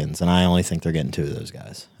T. Higgins. And I only think they're getting two of those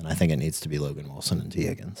guys. And I think it needs to be Logan Wilson and T.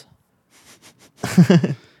 Higgins.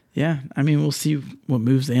 Yeah. I mean, we'll see what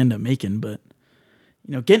moves they end up making, but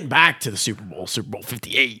getting back to the Super Bowl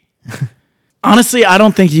 58. Honestly, I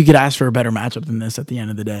don't think you could ask for a better matchup than this at the end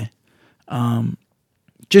of the day.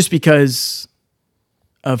 Just because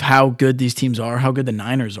of how good these teams are, how good the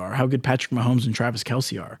Niners are, how good Patrick Mahomes and Travis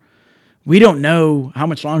Kelce are. We don't know how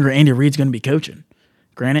much longer Andy Reid's going to be coaching.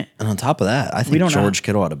 Granted. And on top of that, I think George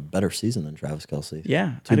Kittle had a better season than Travis Kelce.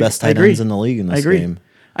 Yeah. Two best tight ends in the league in this game.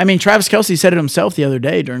 I mean, Travis Kelce said it himself the other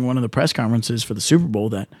day during one of the press conferences for the Super Bowl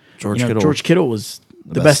that George Kittle was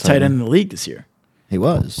the best tight end in the league this year. He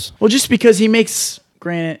was. Well, just because he makes,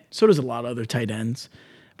 granted, so does a lot of other tight ends.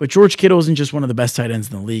 But George Kittle isn't just one of the best tight ends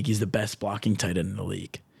in the league. He's the best blocking tight end in the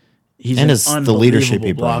league. He's the leadership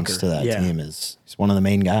he blocker. brings to that team he's one of the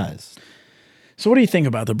main guys. So what do you think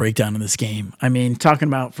about the breakdown of this game? I mean, talking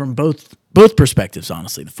about from both perspectives,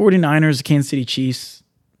 honestly. The 49ers, the Kansas City Chiefs,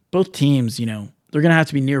 both teams, they're going to have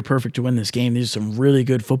to be near perfect to win this game. These are some really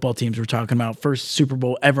good football teams we're talking about. First Super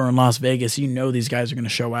Bowl ever in Las Vegas. These guys are going to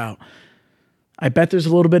show out. I bet there's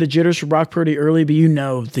a little bit of jitters for Brock Purdy early,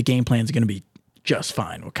 but the game plan is going to be just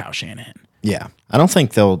fine with Kyle Shanahan. Yeah. I don't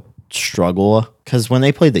think they'll struggle because when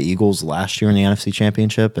they played the Eagles last year in the NFC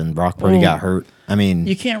Championship and Brock Purdy got hurt, I mean...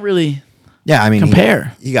 You can't really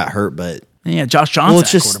compare. He got hurt, but... Yeah, Josh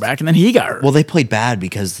Johnson at quarterback, and then he got hurt. Well, they played bad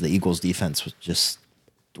because the Eagles' defense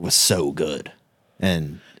was so good.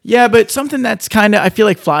 Yeah, but something that's kind of, I feel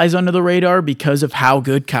like, flies under the radar because of how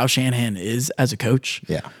good Kyle Shanahan is as a coach.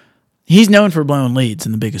 Yeah. He's known for blowing leads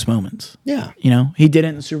in the biggest moments. Yeah. He did it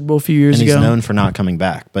in the Super Bowl a few years ago. And he's known for not coming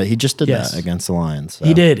back, but he just did that against the Lions. So.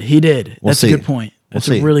 He did. That's a good point. That's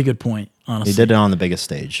a really good point, honestly. He did it on the biggest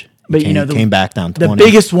stage. But came back down 20. The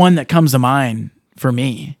biggest one that comes to mind for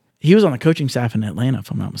me, he was on the coaching staff in Atlanta,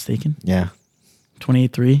 if I'm not mistaken. Yeah.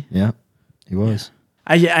 28-3. Yeah, he was.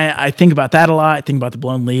 I think about that a lot. I think about the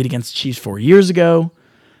blown lead against the Chiefs 4 years ago.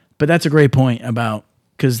 But that's a great point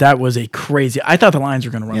because that was a crazy. I thought the Lions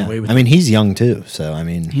were going to run away with it. I mean, he's young too, so I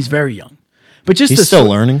mean, he's very young. But he's still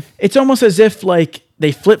learning. It's almost as if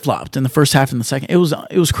they flip flopped in the first half and the second. It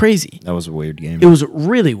was crazy. That was a weird game. It was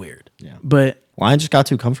really weird. Yeah, but Lions just got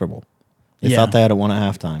too comfortable. They thought they had it won at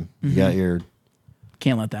halftime. You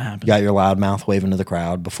can't let that happen. You got your loud mouth waving to the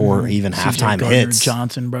crowd before even halftime hits.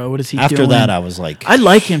 Johnson, bro, what is he After doing? that, I was like, I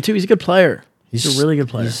like him too. He's a good player. He's a really good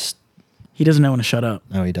player. He doesn't know when to shut up.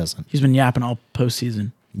 No, he doesn't. He's been yapping all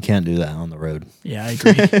postseason. You can't do that on the road. Yeah, I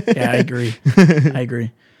agree. I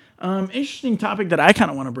agree. Interesting topic that I kind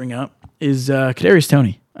of want to bring up is Kadarius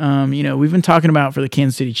Toney. We've been talking about for the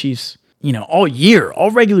Kansas City Chiefs, all year, all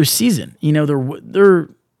regular season. Their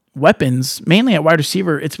weapons, mainly at wide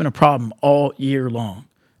receiver, it's been a problem all year long.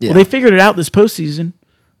 Yeah. Well, they figured it out this postseason.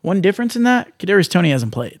 One difference in that, Kadarius Toney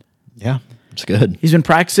hasn't played. Yeah, it's good. He's been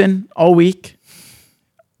practicing all week,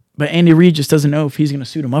 but Andy Reid just doesn't know if he's going to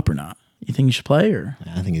suit him up or not. You think he should play, or?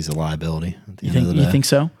 Yeah, I think he's a liability at the end of the day. You think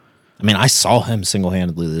so? I mean, I saw him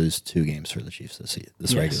single-handedly lose 2 games for the Chiefs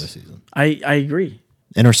this regular season. I agree.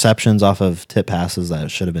 Interceptions off of tip passes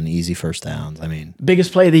that should have been easy first downs. I mean,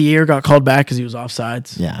 biggest play of the year got called back because he was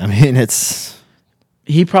offsides. Yeah, I mean,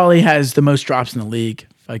 he probably has the most drops in the league.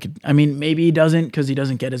 Maybe he doesn't because he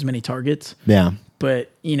doesn't get as many targets. Yeah,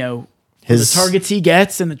 but The targets he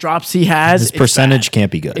gets and the drops he has, his percentage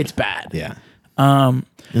can't be good. It's bad. Yeah. Um,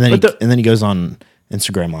 and then he goes on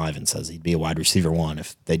Instagram Live and says he'd be a wide receiver 1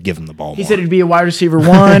 if they'd give him the ball. He said he'd be a wide receiver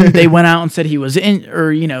 1. They went out and said he was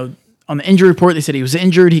on the injury report they said he was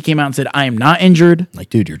injured. He came out and said, "I am not injured." Like,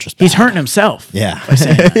 dude, you're just bad. He's hurting himself. Yeah. By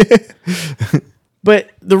saying that.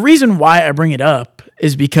 But the reason why I bring it up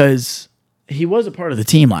is because he was a part of the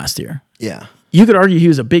team last year. Yeah. You could argue he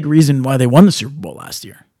was a big reason why they won the Super Bowl last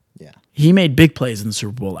year. Yeah. He made big plays in the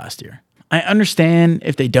Super Bowl last year. I understand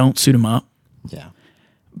if they don't suit him up. Yeah.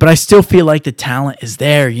 But I still feel like the talent is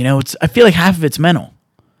there. I feel like half of it's mental.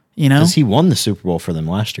 Because he won the Super Bowl for them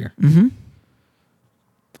last year. Mm-hmm.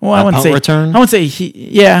 Well, I wouldn't say he.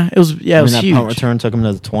 Yeah, it was. Yeah, it was that huge. punt return took him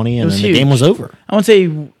to the 20, and then huge. the game was over. I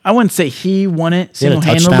wouldn't say he won it He had a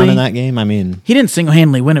single-handedly. touchdown in that game. I mean, he didn't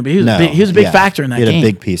single-handedly win it, but he was a big factor in that game. He had a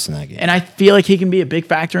big piece in that game. And I feel like he can be a big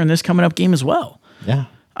factor in this coming up game as well. Yeah.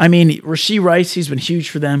 I mean, Rashee Rice, he's been huge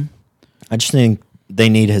for them. I just think they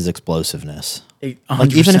need his explosiveness. 100%,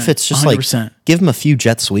 Like, even if it's just 100%. like, give him a few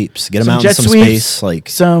jet sweeps, get him out in jet some sweeps, space, like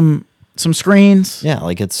some screens. yeah,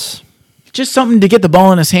 like it's Just something to get the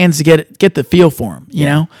ball in his hands to get the feel for him, you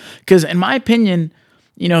know? Because in my opinion,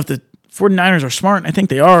 if the 49ers are smart, and I think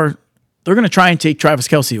they are, they're going to try and take Travis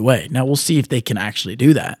Kelce away. Now, we'll see if they can actually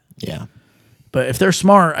do that. yeah. But if they're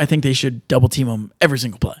smart, I think they should double team him every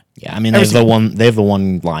single play. Yeah, I mean, they have the one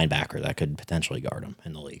linebacker that could potentially guard him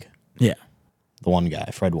in the league. Yeah. The one guy,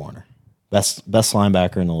 Fred Warner. Best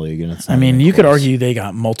linebacker in the league, and it's I mean, you could argue they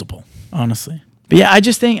got multiple, honestly. But yeah,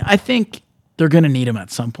 I think they're going to need him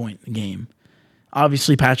at some point in the game.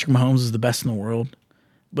 Obviously, Patrick Mahomes is the best in the world,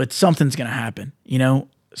 but something's going to happen.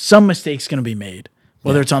 Some mistake's going to be made,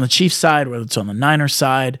 whether it's on the Chiefs side, whether it's on the Niners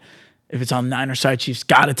side. If it's on the Niners side, Chiefs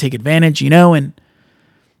got to take advantage, and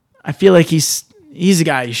I feel like he's a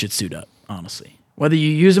guy you should suit up, honestly. Whether you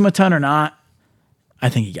use him a ton or not, I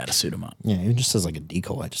think you got to suit him up. Yeah, even just as like a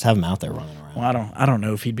decoy. Just have him out there running around. Well, I don't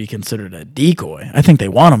know if he'd be considered a decoy. I think they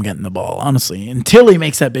want him getting the ball, honestly, until he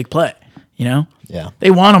makes that big play. Yeah.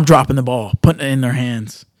 They want him dropping the ball, putting it in their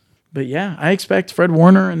hands. But yeah, I expect Fred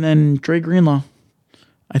Warner and then Dre Greenlaw.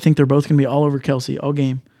 I think they're both going to be all over Kelce all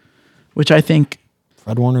game, which I think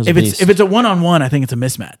Fred Warner's if it's a one-on-one, I think it's a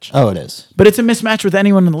mismatch. Oh, it is. But it's a mismatch with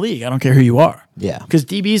anyone in the league. I don't care who you are. Yeah. Because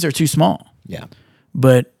DBs are too small. Yeah.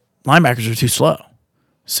 But linebackers are too slow.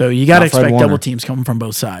 So you got to expect Warner. double teams coming from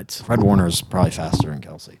both sides. Fred Warner's probably faster than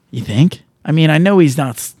Kelce. You think? I mean, I know he's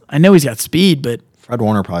got speed, but Fred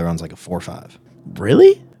Warner probably runs like a 4.5.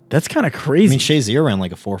 really? That's kind of crazy. I mean, Shazier ran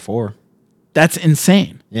like a 4.4. That's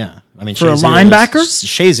insane. Yeah. I mean, For a linebacker?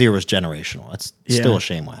 Shazier was generational. It's still a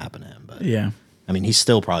shame what happened to him. But Yeah. I mean, he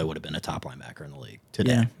still probably would have been a top linebacker in the league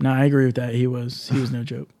today. Yeah. No, I agree with that. He was no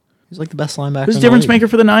joke. He's like the best linebacker Who's in the difference the league. maker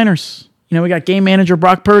for the Niners? We got game manager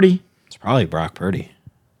Brock Purdy. It's probably Brock Purdy.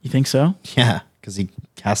 You think so? Yeah, because he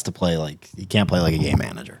has to play he can't play like a game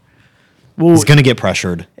manager. Well, He's going to get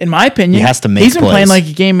pressured. in my opinion, He has to make he's been playing plays. like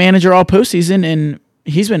a game manager all postseason, and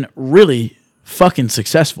he's been really fucking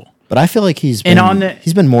successful. But I feel like he's been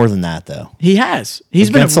he's been more than that though. He has. He's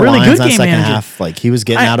Against been a the really Lions good that game second manager. half, like he was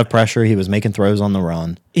getting out of pressure. He was making throws on the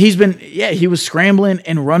run. He was scrambling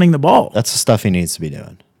and running the ball. That's the stuff he needs to be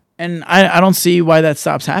doing. And I don't see why that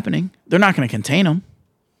stops happening. They're not going to contain him.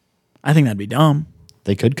 I think that'd be dumb.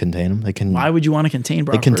 They could contain him. They can. Why would you want to contain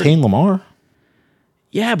Brock They contain Purdy? Lamar.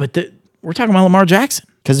 Yeah, but we're talking about Lamar Jackson.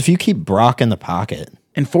 Because if you keep Brock in the pocket,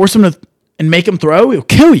 And force him to and make him throw, he'll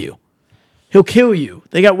kill you. He'll kill you.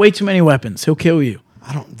 They got way too many weapons. He'll kill you.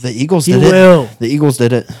 the Eagles He did will. it. The Eagles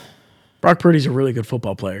did it. Brock Purdy's a really good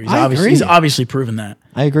football player. I agree. He's obviously proven that.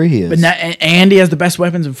 I agree. He is. But and he has the best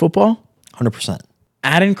weapons in football. 100%.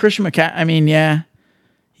 Add in Christian McCaffrey. I mean, yeah,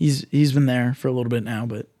 he's been there for a little bit now,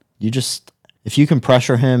 but If you can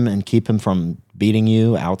pressure him and keep him from beating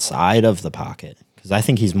you outside of the pocket, because I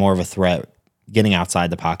think he's more of a threat getting outside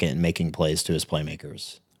the pocket and making plays to his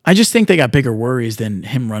playmakers. I just think they got bigger worries than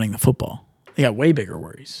him running the football. They got way bigger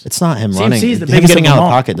worries. It's not him CMC running. is the Him biggest getting of out them of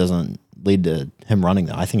the all. pocket doesn't lead to him running,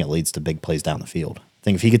 though. I think it leads to big plays down the field. I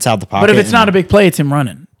think if he gets out the pocket. But if it's not a big play, it's him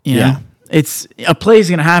running. Yeah. It's a play is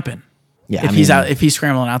going to happen. Yeah, If he's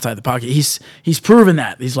scrambling outside the pocket, he's proven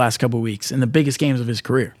that these last couple of weeks in the biggest games of his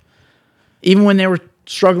career. Even when they were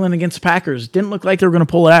struggling against the Packers, didn't look like they were going to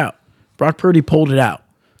pull it out. Brock Purdy pulled it out.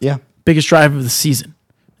 Yeah. Biggest drive of the season.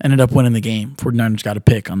 Ended up winning the game. 49ers got a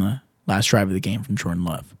pick on the last drive of the game from Jordan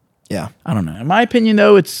Love. Yeah. I don't know. In my opinion,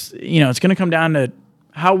 though, it's going to come down to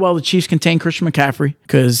how well the Chiefs contain Christian McCaffrey,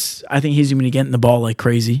 because I think he's going to be getting the ball like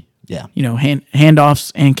crazy. Yeah.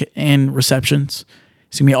 Handoffs and receptions.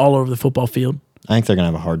 He's going to be all over the football field. I think they're going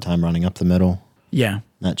to have a hard time running up the middle. Yeah.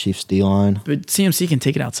 That Chiefs D line. But CMC can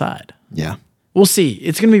take it outside. Yeah. We'll see.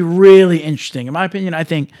 It's going to be really interesting. In my opinion, I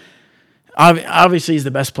think obviously he's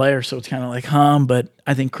the best player, so it's kind of like, but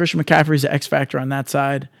I think Christian McCaffrey's the X factor on that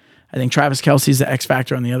side. I think Travis Kelce's the X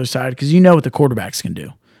factor on the other side because you know what the quarterbacks can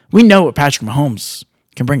do. We know what Patrick Mahomes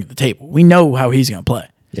can bring to the table. We know how he's going to play.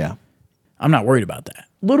 Yeah. I'm not worried about that.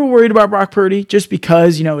 A little worried about Brock Purdy just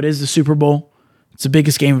because, it is the Super Bowl. It's the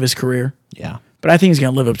biggest game of his career. Yeah. But I think he's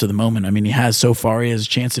going to live up to the moment. I mean, he has so far. He has a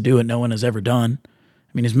chance to do it no one has ever done.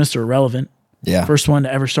 I mean, he's Mr. Irrelevant. Yeah. First one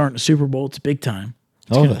to ever start in a Super Bowl. It's big time.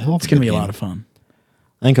 It's going to be a lot of fun.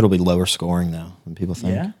 I think it'll be lower scoring, though, than people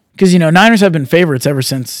think. Yeah. Because, Niners have been favorites ever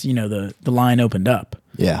since, the line opened up.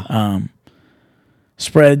 Yeah.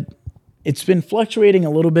 Spread, it's been fluctuating a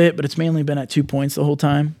little bit, but it's mainly been at 2 points the whole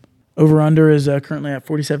time. Over-under is currently at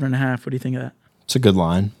 47.5. What do you think of that? It's a good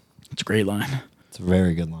line. It's a great line. It's a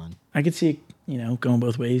very good line. I could see it, going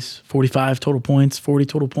both ways. 45 total points, 40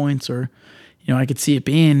 total points, or, I could see it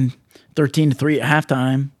being 13-3 at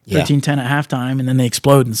halftime, 13-10 at halftime, and then they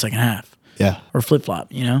explode in the second half. Yeah. Or flip-flop,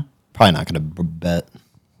 Probably not going to bet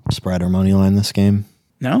spread or money line this game.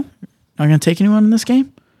 No? Not going to take anyone in this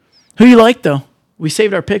game? Who you like, though? We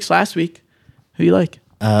saved our picks last week. Who you like?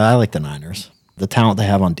 I like the Niners. The talent they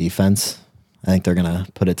have on defense, I think they're going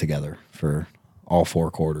to put it together for all 4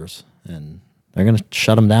 quarters, and they're going to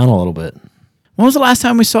shut them down a little bit. When was the last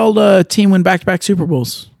time we saw a team win back-to-back Super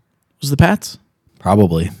Bowls? Was it the Pats?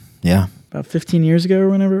 Probably, yeah. About 15 years ago or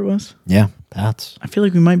whenever it was? Yeah, Pats. I feel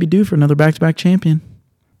like we might be due for another back-to-back champion.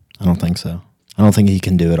 I don't think so. I don't think he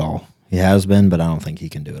can do it all. He has been, but I don't think he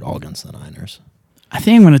can do it all against the Niners. I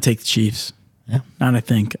think I'm going to take the Chiefs. Yeah. Not I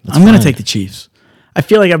think. That's I'm going to fine. take the Chiefs. I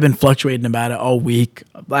feel like I've been fluctuating about it all week,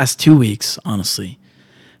 last 2 weeks, honestly.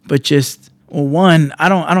 But one, I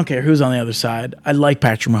don't care who's on the other side. I like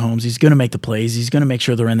Patrick Mahomes. He's going to make the plays. He's going to make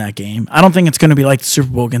sure they're in that game. I don't think it's going to be like the Super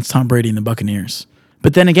Bowl against Tom Brady and the Buccaneers.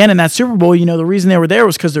 But then again, in that Super Bowl, the reason they were there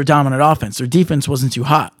was because their dominant offense. Their defense wasn't too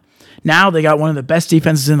hot. Now they got one of the best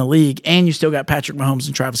defenses in the league, and you still got Patrick Mahomes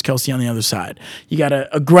and Travis Kelce on the other side. You got an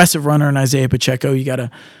aggressive runner in Isaiah Pacheco. You got a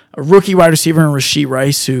rookie wide receiver in Rashee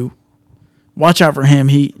Rice who, watch out for him.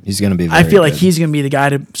 He's going to be I feel like good. he's going to be the guy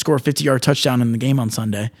to score a 50-yard touchdown in the game on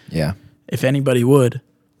Sunday. Yeah. If anybody would.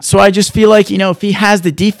 So I just feel like, if he has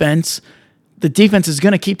the defense is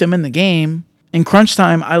going to keep them in the game. In crunch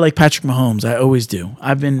time, I like Patrick Mahomes. I always do.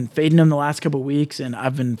 I've been fading him the last couple of weeks, and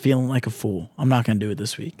I've been feeling like a fool. I'm not going to do it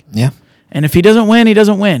this week. Yeah. And if he doesn't win, he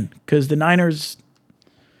doesn't win. Because the Niners,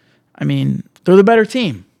 they're the better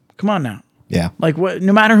team. Come on now. Yeah.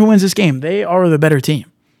 No matter who wins this game, they are the better team.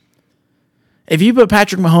 If you put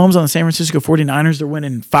Patrick Mahomes on the San Francisco 49ers, they're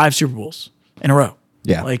winning 5 Super Bowls in a row.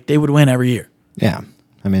 Yeah. They would win every year. Yeah.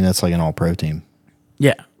 That's like an all-pro team.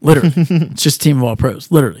 Yeah, literally. It's just a team of all pros,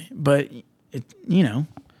 literally. But,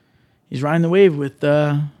 he's riding the wave with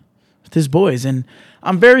his boys. And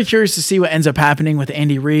I'm very curious to see what ends up happening with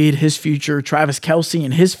Andy Reid, his future, Travis Kelce,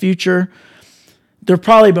 and his future. They're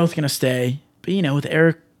probably both going to stay. But, with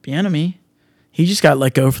Eric Bieniemy, he just got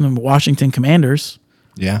let go from the Washington Commanders.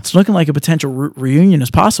 Yeah. It's looking like a potential reunion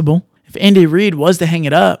is possible. If Andy Reid was to hang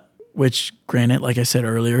it up, which, granted, like I said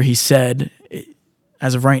earlier, he said,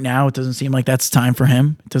 as of right now, it doesn't seem like that's time for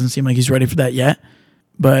him. It doesn't seem like he's ready for that yet.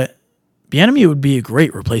 But Bieniemy would be a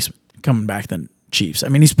great replacement coming back to the Chiefs.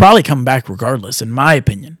 He's probably coming back regardless, in my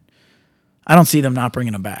opinion. I don't see them not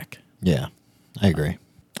bringing him back. Yeah, I agree.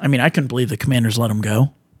 I couldn't believe the Commanders let him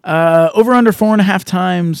go. Over under 4.5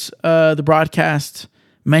 times, the broadcast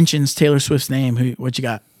mentions Taylor Swift's name. What you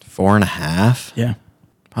got? 4.5? Yeah.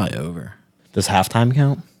 Probably over. Does halftime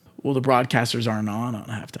count? Well, the broadcasters aren't on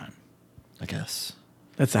halftime. I guess.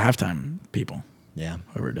 That's the halftime people. Yeah.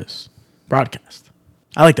 Whoever it is. Broadcast.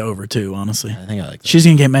 I like the over too, honestly. I think I like that. She's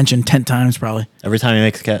going to get mentioned 10 times probably. Every time he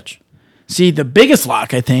makes a catch. See, the biggest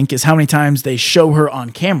lock, I think, is how many times they show her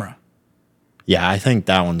on camera. Yeah, I think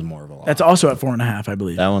that one's more of a lock. That's also at 4.5, I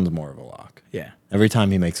believe. That one's more of a lock. Yeah. Every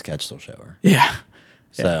time he makes a catch, they'll show her. Yeah.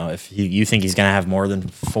 So if you think he's going to have more than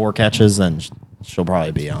 4 catches, then she'll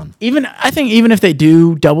probably be on. I think even if they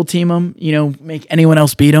do double team him, make anyone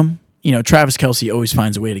else beat him, Travis Kelce always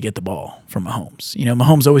finds a way to get the ball from Mahomes.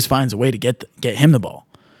 Mahomes always finds a way to get him the ball.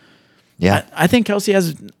 Yeah. I think Kelce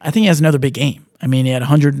he has another big game. He had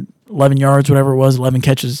 111 yards, whatever it was, 11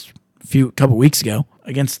 catches a couple weeks ago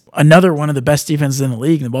against another one of the best defenses in the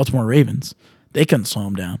league, the Baltimore Ravens. They couldn't slow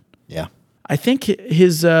him down. Yeah. I think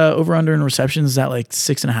his over-under in receptions is at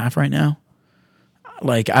 6.5 right now.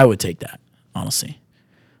 I would take that, honestly.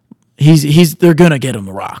 They're gonna get him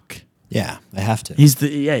the rock. Yeah, they have to. He's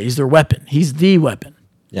their weapon. He's the weapon.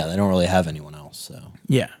 Yeah, they don't really have anyone else. So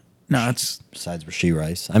yeah, no, it's besides Rashee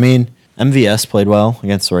Rice. MVS played well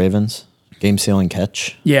against the Ravens. Game-sealing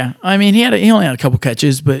catch. Yeah, I mean, he only had a couple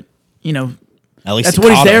catches, but you know, At least that's he what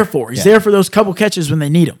he's caught there him. for. He's Yeah. there for those couple catches when they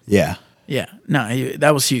need him. Yeah. Yeah, no,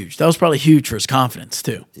 that was huge. That was probably huge for his confidence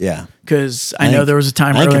too. Yeah. Because I know think- there was a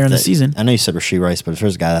time I think earlier if in the they- season. I know you said Rasheed Rice, but if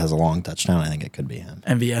there's a guy that has a long touchdown, I think it could be him.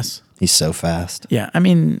 MVS. He's so fast. Yeah, I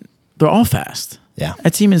mean, they're all fast. Yeah.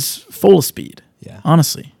 That team is full of speed. Yeah.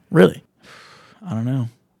 Honestly, really. I don't know.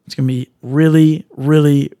 It's going to be really,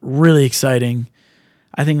 really, really exciting.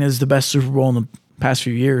 I think this is the best Super Bowl in the past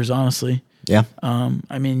few years, honestly. Yeah.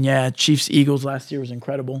 I mean, yeah, Chiefs-Eagles last year was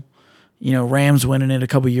incredible. You know, Rams winning it a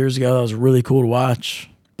couple years ago. That was really cool to watch.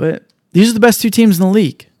 But these are the best two teams in the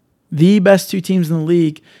league. The best two teams in the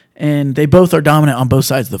league, and they both are dominant on both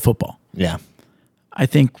sides of the football. Yeah. I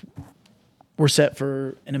think we're set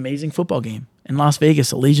for an amazing football game in Las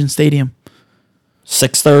Vegas, Allegiant Stadium.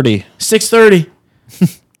 6:30.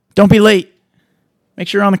 6:30. Don't be late. Make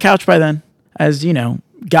sure you're on the couch by then. As you know,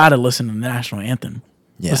 gotta listen to the national anthem.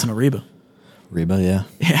 Yeah. Listen to Reba. Reba, yeah.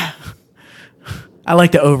 Yeah. I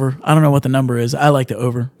like the over. I don't know what the number is. I like the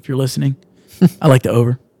over. If you're listening, I like the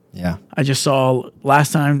over. Yeah. I just saw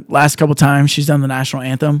last couple times she's done the national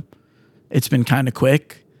anthem. It's been kind of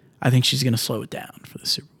quick. I think she's going to slow it down for the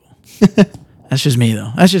Super Bowl. That's just me,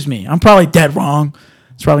 though. That's just me. I'm probably dead wrong.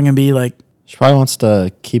 It's probably going to be like. She probably wants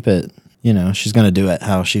to keep it, she's going to do it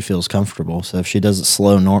how she feels comfortable. So if she does it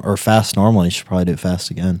slow or fast normally, she'll probably do it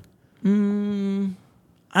fast again.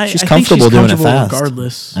 She's comfortable doing it fast.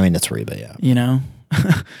 Regardless. I mean, it's Reba, yeah. You know?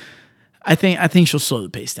 I think she'll slow the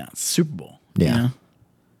pace down. It's the Super Bowl. Yeah. You know?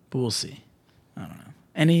 But we'll see. I don't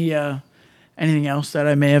know. Anything else that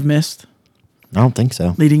I may have missed? I don't think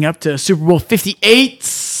so. Leading up to Super Bowl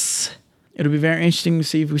 58. It'll be very interesting to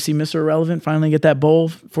see if we see Mr. Irrelevant finally get that bowl.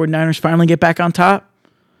 49ers finally get back on top.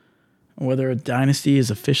 Or whether a dynasty is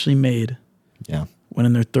officially made. Yeah.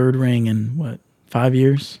 Winning their third ring in, 5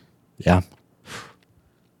 years? Yeah.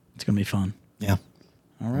 It's going to be fun. Yeah.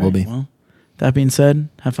 All right. Will be. Well, that being said,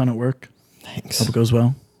 have fun at work. Thanks. Hope it goes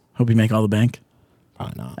well. Hope you make all the bank.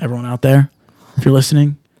 Probably not. Everyone out there, if you're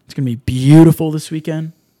listening, it's going to be beautiful this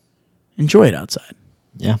weekend. Enjoy it outside.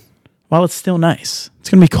 Yeah. While it's still nice. It's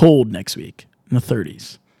going to be cold next week in the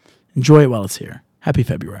 30s. Enjoy it while it's here. Happy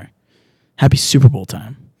February. Happy Super Bowl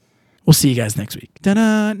time. We'll see you guys next week.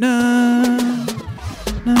 Da-da-da.